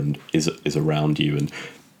shoulder and is around you, and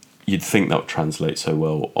you'd think that would translate so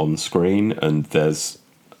well on screen. And there's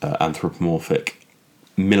anthropomorphic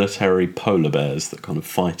military polar bears that kind of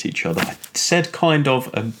fight each other. I said kind of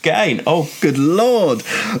again. Oh, good Lord.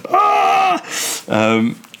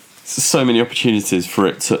 So many opportunities for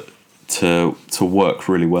it to work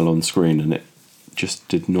really well on screen, and it just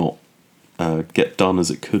did not get done as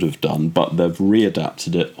it could have done. But they've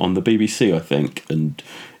readapted it on the BBC, I think, and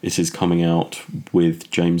it is coming out with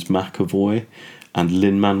James McAvoy and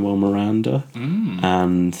Lin-Manuel Miranda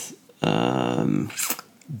and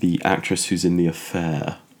the actress who's in The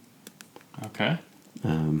Affair. Okay.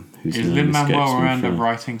 Whose Is name escapes me Lin-Manuel Miranda from-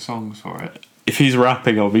 writing songs for it? If he's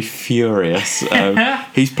rapping, I'll be furious.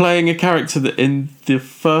 He's playing a character that in the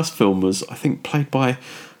first film was, I think, played by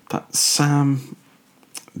that Sam,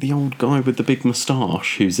 the old guy with the big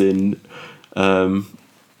moustache, who's in Big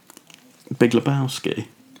Lebowski.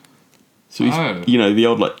 So he's, the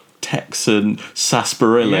old Texan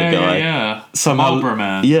sarsaparilla guy. Yeah. Somehow, Marlboro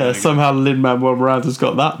Man. Yeah, somehow Lin-Manuel Miranda's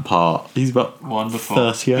got that part. He's about Wonderful.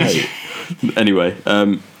 38. Anyway,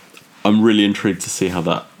 I'm really intrigued to see how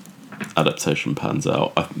that adaptation pans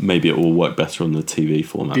out. Maybe it will work better on the TV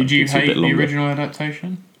format. Did you It's a hate bit the longer. original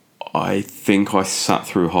adaptation? I think I sat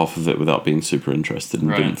through half of it without being super interested and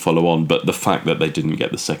didn't follow on. But the fact that they didn't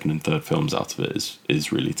get the second and third films out of it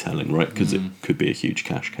is really telling, right? Because it could be a huge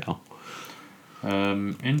cash cow.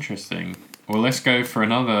 Interesting. Well, let's go for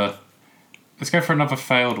another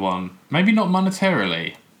failed one. Maybe not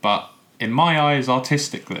monetarily, but in my eyes,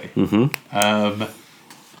 artistically.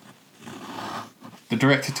 The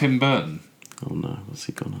director Tim Burton. Oh no, what's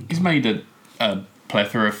he gone on? He's made a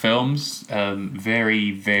plethora of films,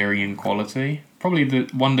 very varying quality. Probably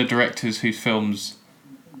one of the directors whose films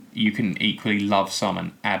you can equally love some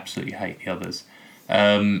and absolutely hate the others.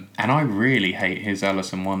 And I really hate his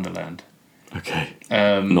Alice in Wonderland. Okay.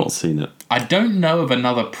 Not seen it. I don't know of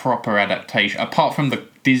another proper adaptation, apart from the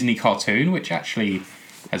Disney cartoon, which actually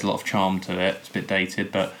has a lot of charm to it. It's a bit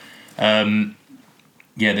dated, but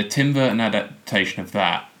the Tim Burton adaptation of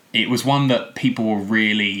that it was one that people were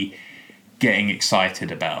really getting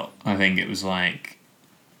excited about. I think it was like,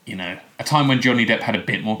 you know, a time when Johnny Depp had a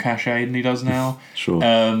bit more cachet than he does now. Sure.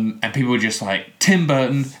 And people were just like, Tim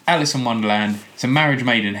Burton, Alice in Wonderland, it's a marriage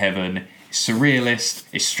made in heaven, it's surrealist,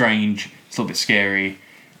 it's strange, it's a little bit scary,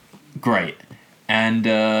 great. And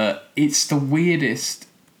it's the weirdest...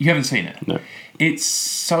 You haven't seen it? No. It's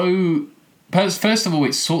so... First of all,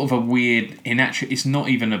 it's sort of a weird... It's not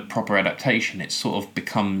even a proper adaptation. It sort of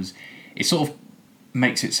becomes... It sort of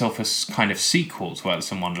makes itself a kind of sequel to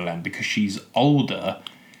Alice in Wonderland because she's older.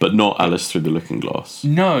 But not Alice Through the Looking Glass.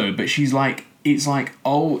 No, but she's like... It's like,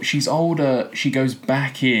 oh, she's older, she goes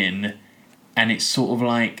back in, and it's sort of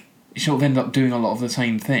like... She sort of end up doing a lot of the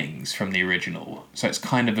same things from the original. So it's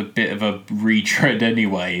kind of a bit of a retread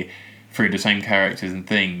anyway through the same characters and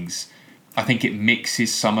things. I think it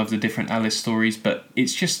mixes some of the different Alice stories, but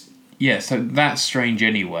it's just... Yeah, so that's strange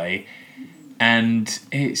anyway. And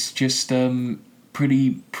it's just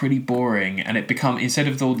pretty boring. And it instead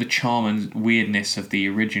of all the charm and weirdness of the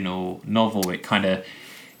original novel, it kind of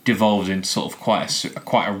devolves into sort of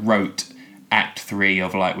quite a rote Act 3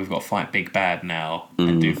 of like, we've got to fight Big Bad now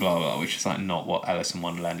and do blah blah, which is like not what Alice in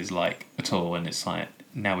Wonderland is like at all. And it's like,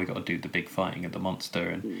 now we've got to do the big fighting of the monster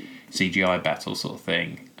and CGI battle sort of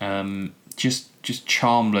thing. Just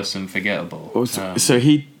charmless and forgettable. So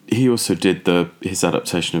he also did his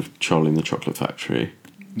adaptation of Charlie and the Chocolate Factory.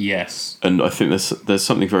 Yes. And I think there's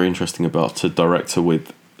something very interesting about a director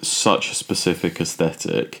with such a specific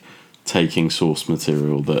aesthetic taking source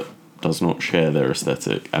material that does not share their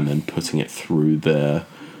aesthetic and then putting it through their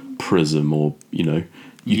prism, or, you know,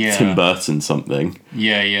 Tim Burton something.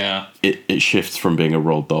 Yeah. It shifts from being a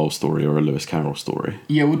Roald Dahl story or a Lewis Carroll story.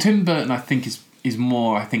 Yeah, well, Tim Burton, I think, is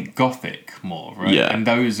more, I think, gothic more, right? Yeah. And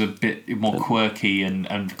those are a bit more quirky and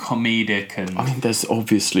comedic. And I mean, there's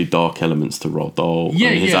obviously dark elements to Roald Dahl. Yeah,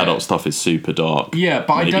 his adult stuff is super dark. Yeah,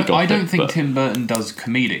 but I don't think but Tim Burton does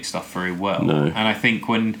comedic stuff very well. No. And I think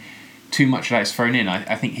when too much of that is thrown in,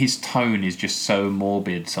 I think his tone is just so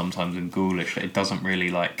morbid sometimes and ghoulish that it doesn't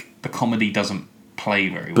really, like, the comedy doesn't play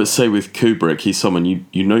very well. But say with Kubrick, he's someone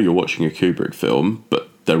you know you're watching a Kubrick film, but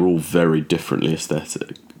they're all very differently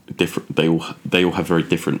aesthetic. They all have very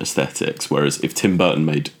different aesthetics. Whereas if Tim Burton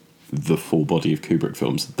made the full body of Kubrick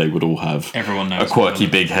films, they would all have a quirky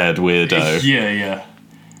big head weirdo. Yeah.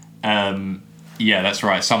 Yeah, that's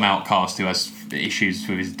right. Some outcast who has issues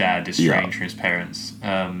with his dad, estranged from his parents.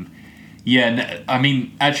 I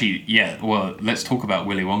mean, actually, well, let's talk about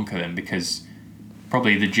Willy Wonka then, because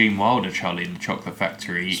probably the Gene Wilder Charlie and the Chocolate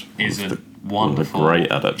Factory is a wonderful...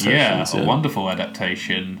 great adaptations. Yeah, a wonderful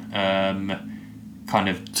adaptation. Kind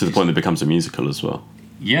of... To the point that it becomes a musical as well.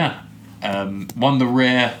 Yeah. One of the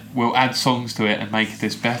rare, we'll add songs to it and make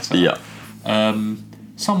this better. Yeah.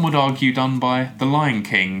 Some would argue done by The Lion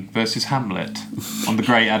King versus Hamlet on the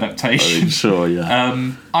great adaptation. I mean, sure,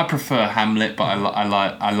 yeah. I prefer Hamlet, but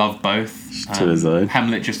I love both. To his own.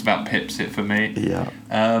 Hamlet just about pips it for me. Yeah.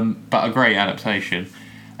 But a great adaptation.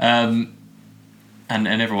 And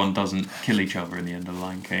everyone doesn't kill each other in the end of The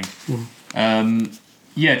Lion King.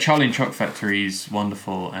 Charlie and Chocolate Factory is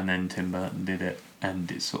wonderful, and then Tim Burton did it,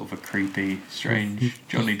 and it's sort of a creepy, strange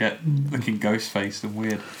Johnny Depp looking ghost faced and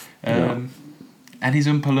weird. And his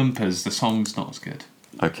Oompa Loompas, the song's not as good.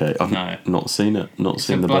 Okay, I've not seen it. Not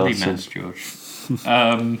seen the bloody version. mess, George.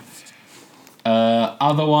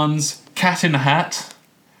 Other ones, Cat in the Hat.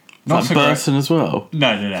 Not so Burton as well.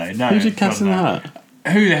 No. Who did Cat in the Hat?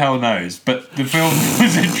 Who the hell knows? But the film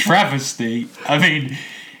was a travesty. I mean,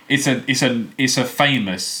 it's a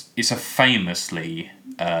famously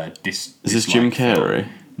Is this Jim Carrey?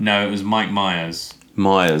 Film. No, it was Mike Myers.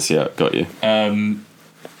 Myers, yeah, got you.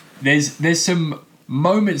 There's some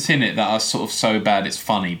moments in it that are sort of so bad it's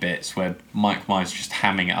funny bits where Mike Myers just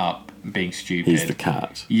hamming it up and being stupid. He's the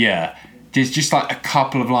cat. Yeah. There's just like a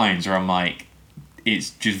couple of lines where I'm like,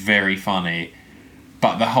 it's just very funny.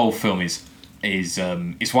 But the whole film is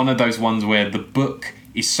it's one of those ones where the book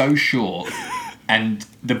is so short and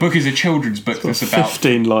the book is a children's book that's about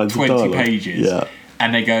 15 lines 20 pages. Yeah.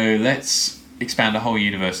 And they go, let's expand a whole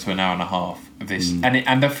universe to an hour and a half of this.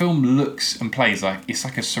 And the film looks and plays like it's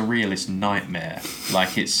like a surrealist nightmare.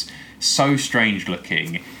 Like it's so strange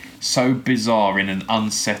looking, so bizarre in an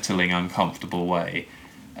unsettling, uncomfortable way.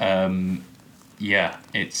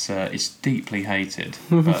 It's deeply hated.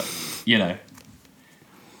 But, you know,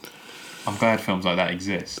 I'm glad films like that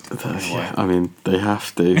exist. Yeah, I mean, they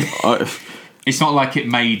have to. It's not like it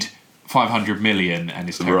made 500 million and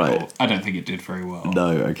it's terrible. Right. I don't think it did very well. No,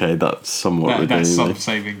 okay, that's somewhat That's redeeming. some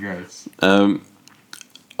saving grace.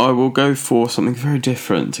 I will go for something very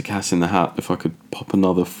different to Cat in the Hat if I could pop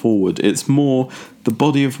another forward. It's more the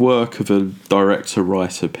body of work of a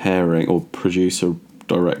director-writer pairing, or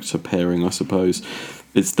producer-director pairing, I suppose.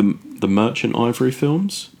 It's the Merchant Ivory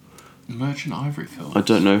films. Merchant Ivory films? I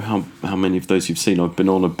don't know how many of those you've seen. I've been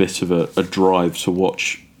on a bit of a drive to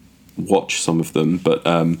watch some of them, but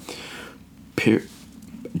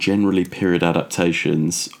generally period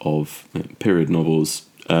adaptations of period novels.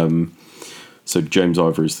 So James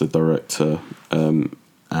Ivory is the director,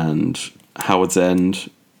 and Howard's End,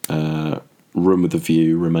 Room with a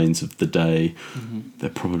View, Remains of the Day. Mm-hmm. They're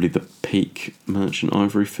probably the peak Merchant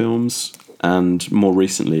Ivory films. And more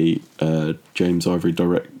recently, James Ivory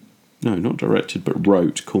wrote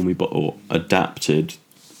adapted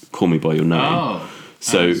Call Me By Your Name. Oh,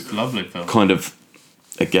 so lovely film. Kind of,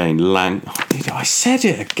 again, I said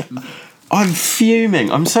it again. I'm fuming.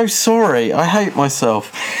 I'm so sorry. I hate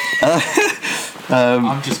myself.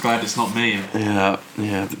 I'm just glad it's not me. Yeah.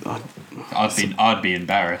 I'd be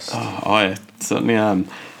embarrassed. I certainly am.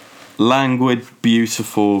 Languid,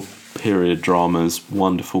 beautiful period dramas,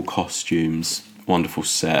 wonderful costumes, wonderful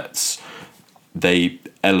sets. They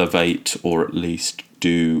elevate, or at least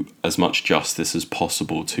do as much justice as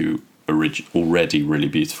possible to already really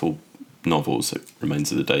beautiful novels. It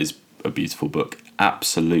Remains of the Day is a beautiful book.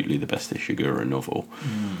 Absolutely the best Ishiguro novel.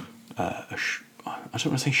 I don't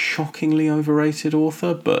want to say shockingly overrated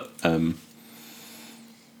author, but a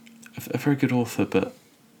very good author, but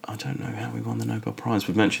I don't know how he won the Nobel Prize.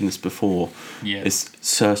 We've mentioned this before. Yeah. It's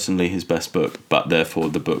certainly his best book, but therefore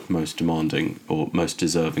the book most demanding or most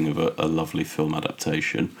deserving of a lovely film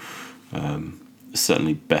adaptation.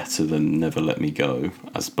 Certainly better than Never Let Me Go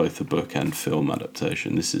as both a book and film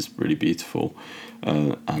adaptation. This is really beautiful.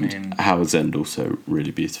 Howard's End also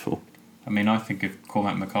really beautiful. I mean, I think if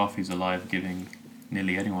Cormac McCarthy's alive, giving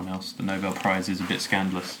nearly anyone else the Nobel Prize is a bit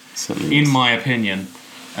scandalous. Certainly in is. my opinion.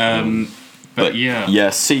 But yeah. Yeah,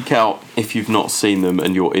 seek out, if you've not seen them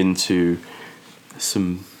and you're into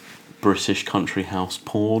some British country house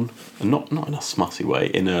porn, and not in a smutty way,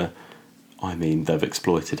 they've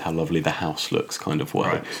exploited how lovely the house looks kind of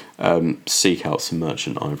way. Right. Seek out some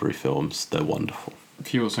Merchant Ivory films. They're wonderful.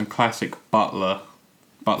 If you want some classic Butler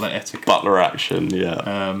etiquette. Butler action,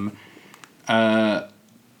 yeah.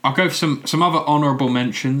 I'll go for some other honourable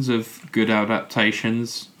mentions of good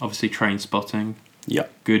adaptations. Obviously, Trainspotting. Yeah.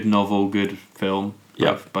 Good novel, good film.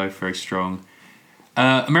 Yeah. Both very strong.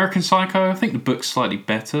 American Psycho, I think the book's slightly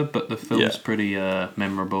better, but the film's pretty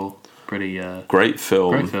memorable. Great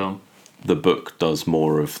film. Great film. The book does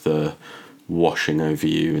more of the washing over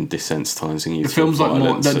you and desensitizing you. The film's like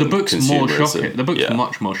more. The book's more consumerism. shocking. The book's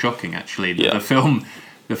much more shocking, actually. Yeah.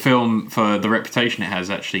 The film, for the reputation it has,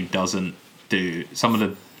 actually doesn't do some of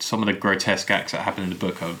the grotesque acts that happen in the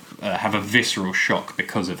book have a visceral shock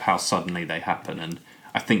because of how suddenly they happen, and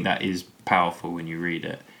I think that is powerful when you read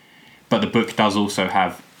it. But the book does also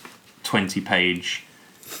have 20-page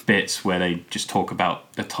bits where they just talk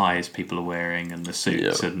about the ties people are wearing and the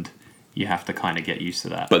suits, and you have to kind of get used to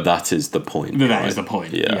that. But that is the point. That is the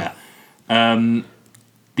point. Yeah.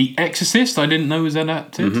 The Exorcist, I didn't know was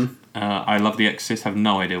adapted. Mm-hmm. I love The Exorcist. I have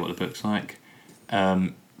no idea what the book's like.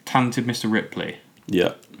 Talented Mr. Ripley.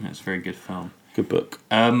 Yeah. That's a very good film. Good book.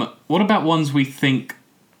 What about ones we think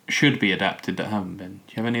should be adapted that haven't been?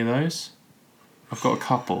 Do you have any of those? I've got a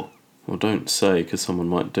couple. Well, don't say, because someone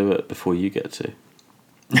might do it before you get to.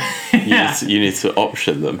 You need to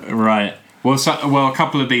option them. Right. Well, a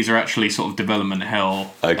couple of these are actually sort of development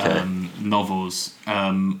hell Okay. novels.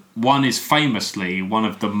 One is famously one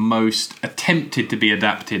of the most attempted to be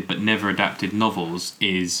adapted but never adapted novels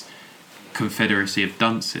is Confederacy of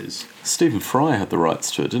Dunces. Stephen Fry had the rights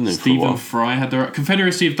to it, didn't he? Stephen Fry had the right.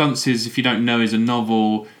 Confederacy of Dunces, if you don't know, is a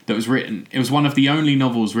novel that was written. It was one of the only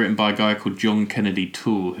novels written by a guy called John Kennedy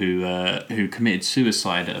Toole, who committed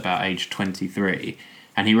suicide at about age 23,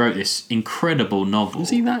 and he wrote this incredible novel. Was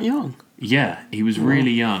he that young? Yeah, he was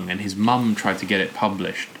really young, and his mum tried to get it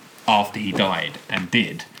published after he died, and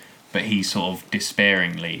did, but he sort of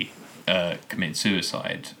despairingly committed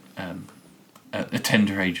suicide at the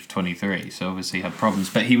tender age of 23, so obviously he had problems.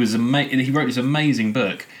 But he was he wrote this amazing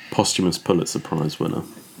book. Posthumous Pulitzer Prize winner.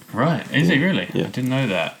 Right, is he really? Yeah. I didn't know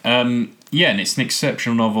that. Yeah, and it's an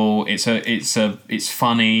exceptional novel. It's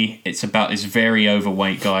funny. It's about this very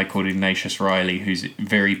overweight guy called Ignatius Reilly, who's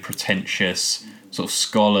very pretentious, sort of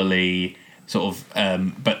scholarly, sort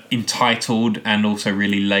of but entitled and also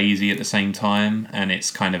really lazy at the same time. And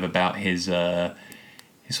it's kind of about his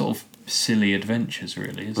sort of silly adventures,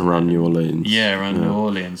 really, isn't Around it? New Orleans. Yeah, around New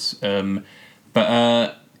Orleans.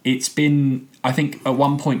 But it's been, I think, at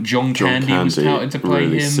one point John Candy was touted to play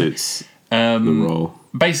really him. Suits the role.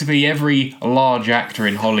 basically every large actor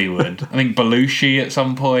in Hollywood. I think Belushi at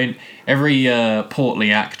some point. Every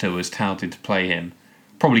portly actor was touted to play him.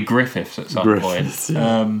 Probably Griffiths at some point.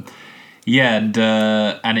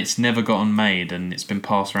 Yeah. And it's never gotten made, and it's been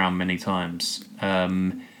passed around many times.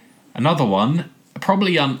 Another one,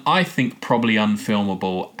 I think probably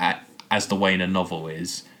unfilmable as the way in a novel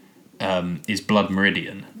is Blood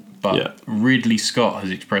Meridian. But Ridley Scott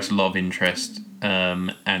has expressed a lot of interest,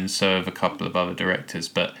 and so have a couple of other directors.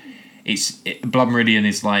 But Blood Meridian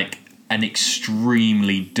is like an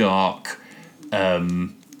extremely dark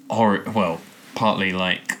horror. Well, partly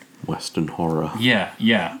like Western horror.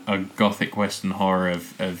 Yeah, a gothic Western horror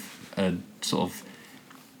of a sort of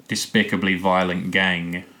despicably violent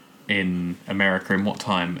gang in America in what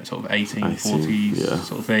time? Sort of 1840s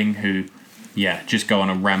sort of thing, who just go on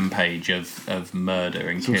a rampage of murder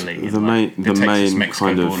and killing the main Texas-Mexico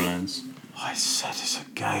kind of borderlands. I said it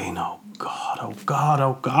again. Oh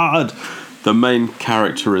God. The main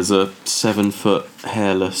character is a 7-foot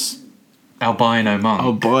hairless albino monk.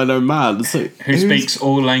 Albino man. So who speaks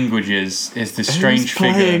all languages. Is this strange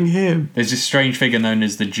figure. Him? There's this strange figure known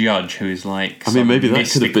as the Judge, who is like. I mean, maybe that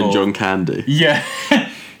could have been John Candy. Yeah,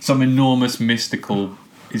 some enormous mystical.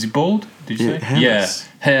 Is he bald? Did you say? Hairless.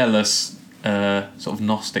 Yeah, hairless. Sort of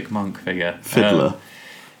Gnostic monk figure. Fiddler.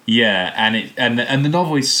 And the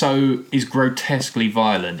novel is grotesquely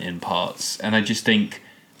violent in parts, and I just think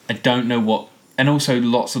I don't know what. And also,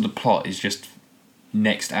 lots of the plot is just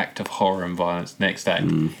next act of horror and violence. Next act.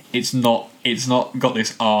 It's not got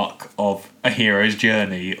this arc of a hero's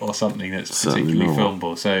journey or something that's particularly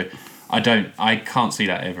filmable. So I can't see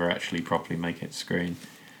that ever actually properly make it to screen.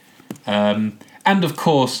 And of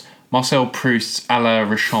course, Marcel Proust's À la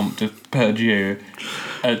Rechamp de Perdieu,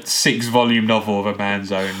 a 6-volume novel of a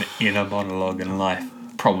man's own inner monologue and life.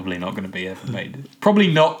 Probably not going to be ever made.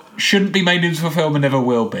 Shouldn't be made into a film and never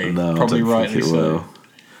will be. No, probably I don't rightly think it so. will.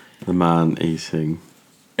 The man eating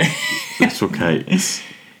little cakes.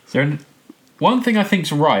 One thing I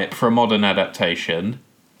think's ripe for a modern adaptation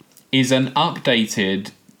is an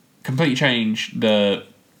updated, completely change the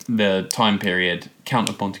time period, Count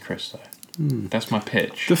of Monte Cristo. That's my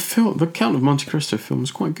pitch. The Count of Monte Cristo film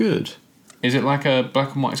is quite good. Is it like a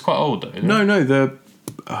black and white? It's quite old though. Isn't it? No, the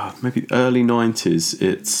maybe early 90s.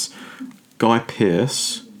 It's Guy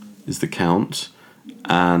Pearce is the Count,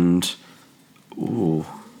 and I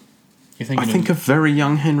think a very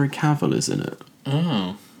young Henry Cavill is in it.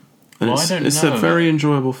 Oh. And Well, I don't it's know a very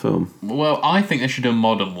enjoyable film. Well, I think they should do a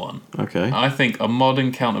modern one. Okay. I think a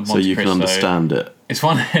modern Count of Monte Cristo. So you can understand it. It's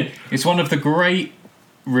one of the great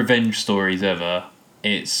revenge stories ever.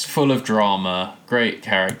 It's full of drama, great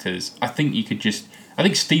characters. I think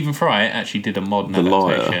Stephen Fry actually did a modern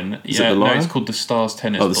adaptation. Is it The Liar? No, it's called The Stars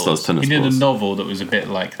Tennis The Balls. Stars Tennis He did Balls. a novel that was a bit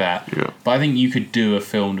like that. Yeah. But I think you could do a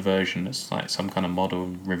filmed version that's like some kind of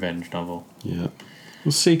modern revenge novel. Yeah.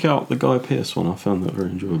 We'll seek out the Guy Pearce one. I found that very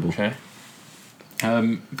enjoyable. Okay.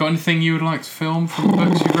 Got anything you would like to film from the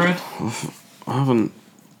books you've read? I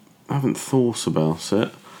haven't thought about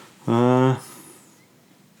it. No.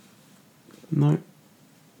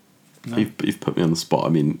 You've put me on the spot. I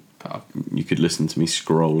mean, you could listen to me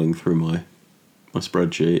scrolling through my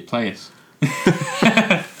spreadsheet. Please.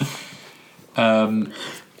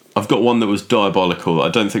 I've got one that was diabolical that I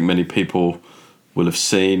don't think many people will have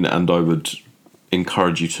seen, and I would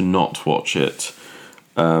encourage you to not watch it.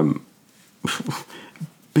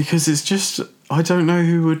 Because it's just, I don't know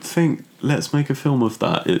who would think, let's make a film of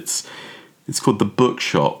that. It's called The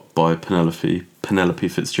Bookshop by Penelope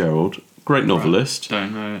Fitzgerald. Great novelist. Right.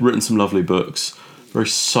 Don't know. Written some lovely books. Very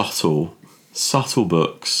subtle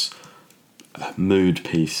books. Mood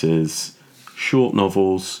pieces. Short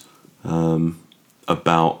novels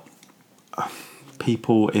about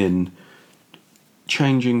people in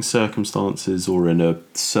changing circumstances or in a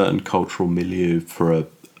certain cultural milieu for a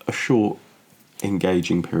short,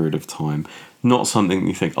 engaging period of time. Not something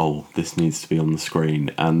you think, oh, this needs to be on the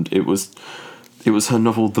screen. And it was her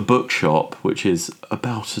novel The Bookshop, which is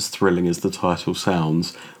about as thrilling as the title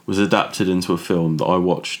sounds, was adapted into a film that I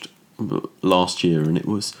watched last year, and it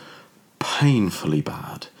was painfully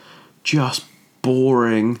bad. Just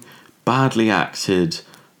boring, badly acted,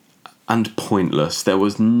 and pointless. There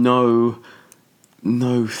was nothing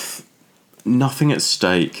at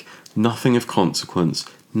stake, nothing of consequence,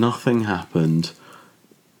 nothing happened,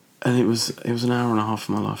 and it was an hour and a half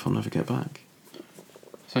of my life I'll never get back.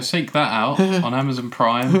 So seek that out on Amazon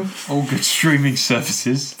Prime, all good streaming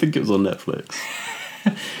services. I think it was on Netflix.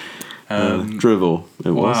 Drivel,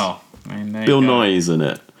 it was. Wow. I mean, there Bill you go. Nye's in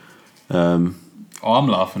it. I'm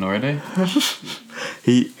laughing already.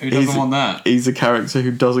 Who doesn't want that? He's a character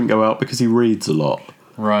who doesn't go out because he reads a lot.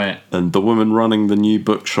 Right. And the woman running the new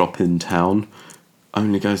bookshop in town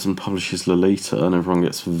only goes and publishes Lolita, and everyone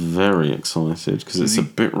gets very excited because it's a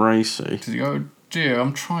bit racy. Does he go, oh dear,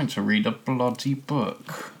 I'm trying to read a bloody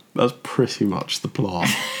book. That's pretty much the plot.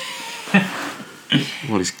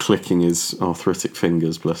 While he's clicking his arthritic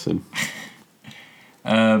fingers, bless him.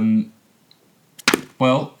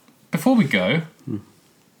 Well, before we go,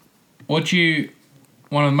 one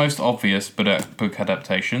of the most obvious book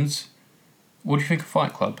adaptations, what do you think of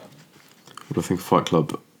Fight Club? What do I think of Fight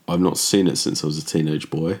Club? I've not seen it since I was a teenage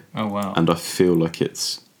boy. Oh, wow. And I feel like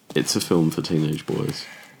it's a film for teenage boys.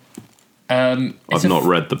 I've not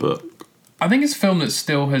read the book. I think it's a film that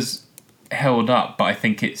still has held up, but I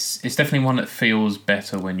think it's definitely one that feels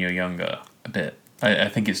better when you're younger, a bit. I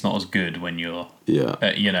think it's not as good when you're... Yeah.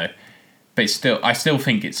 But I still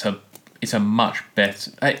think it's a much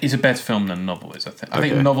better... It's a better film than a novel is, I think. I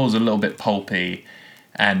think the novel's a little bit pulpy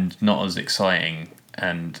and not as exciting,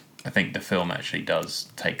 and I think the film actually does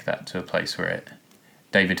take that to a place where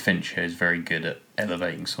David Fincher is very good at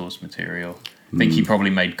elevating source material. I think he probably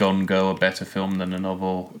made Gone Girl a better film than a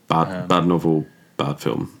novel. Bad novel, bad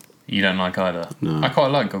film. You don't like either? No. I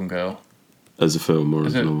quite like Gone Girl. As a film or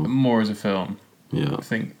as a novel? More as a film. Yeah. I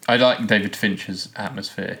think I like David Fincher's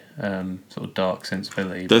atmosphere, sort of dark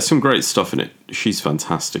sensibility. There's some great stuff in it. She's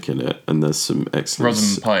fantastic in it, and there's some excellent...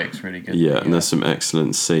 Rosamund Pike's really good. Yeah, and there's some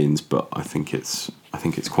excellent scenes, but I think it's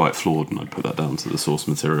quite flawed, and I'd put that down to the source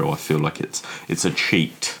material. I feel like it's a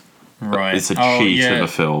cheat. Right. It's a cheat of a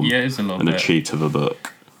film. Yeah, it's a little and bit. a cheat of a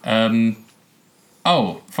book.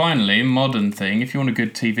 Finally, modern thing. If you want a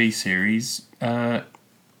good TV series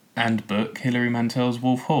and book, Hilary Mantel's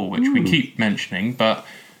Wolf Hall, which we keep mentioning, but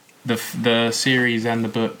the series and the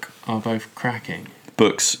book are both cracking.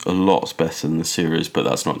 Book's a lot better than the series, but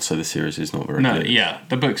that's not to say the series is not very good. No, yeah,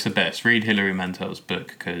 the book's the best. Read Hilary Mantel's book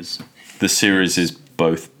because the series is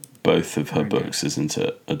both of her Very books, isn't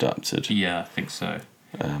it? Adapted. Yeah, I think so.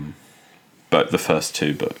 But the first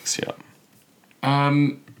two books, yeah.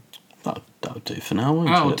 That'll do for now, won't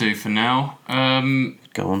it? That'll do for now.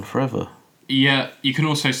 Go on forever. Yeah, you can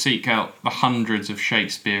also seek out the hundreds of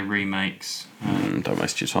Shakespeare remakes. Don't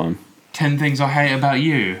waste your time. 10 Things I Hate About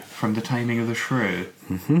You from The Taming of the Shrew.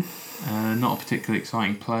 Not a particularly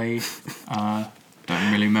exciting play.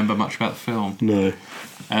 Don't really remember much about the film. No.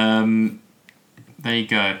 There you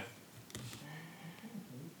go.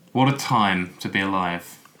 What a time to be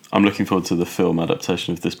alive. I'm looking forward to the film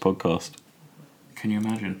adaptation of this podcast. Can you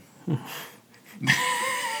imagine?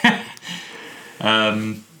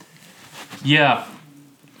 Yeah.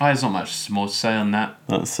 There's not much more to say on that.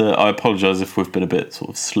 That's it. I apologise if we've been a bit sort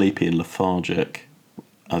of sleepy and lethargic.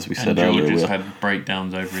 As we said George earlier, has we're had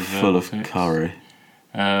breakdowns over his full of verbal tics. curry.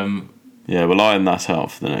 Yeah, we'll iron that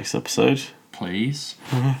out for the next episode. Please.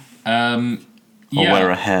 Or wear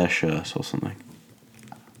a hair shirt or something.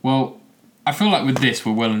 Well, I feel like with this,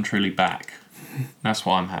 we're well and truly back. That's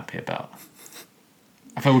what I'm happy about.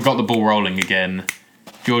 I feel we've got the ball rolling again.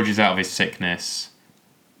 George is out of his sickness.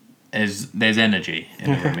 There's energy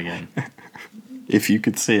in the room again. If you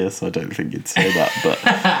could see us, I don't think you'd say that, but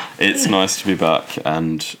it's nice to be back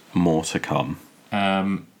and more to come.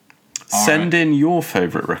 Send in your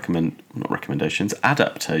favourite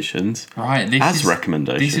adaptations. Right,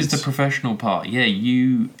 recommendations. This is the professional part. Yeah,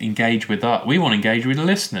 you engage with us. We want to engage with the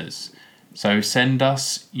listeners. So send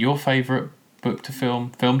us your favourite book to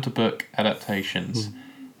film to book adaptations.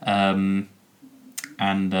 And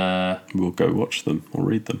we'll go watch them or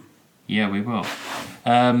read them. Yeah, we will.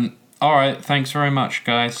 All right, thanks very much,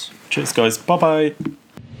 guys. Cheers, guys. Bye-bye.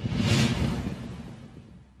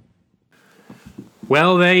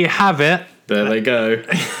 Well, there you have it. There they go.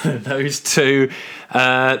 Those two.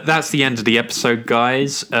 That's the end of the episode,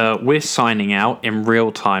 guys. We're signing out in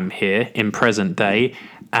real time here, in present day.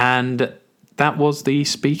 And that was the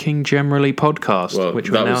Speaking Generally podcast,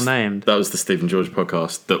 which we're now named. That was the Stephen George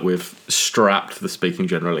podcast that we've strapped the Speaking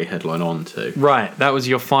Generally headline onto. Right, that was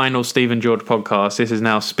your final Stephen George podcast. This is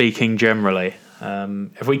now Speaking Generally.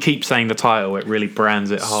 If we keep saying the title, it really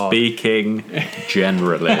brands it hard. Speaking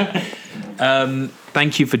Generally.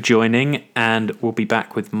 Thank you for joining, and we'll be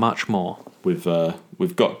back with much more. We've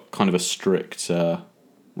got kind of a strict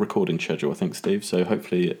recording schedule, I think, Steve, so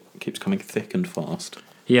hopefully it keeps coming thick and fast.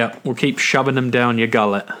 Yeah, we'll keep shoving them down your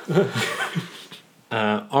gullet.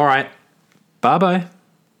 All right. Bye-bye.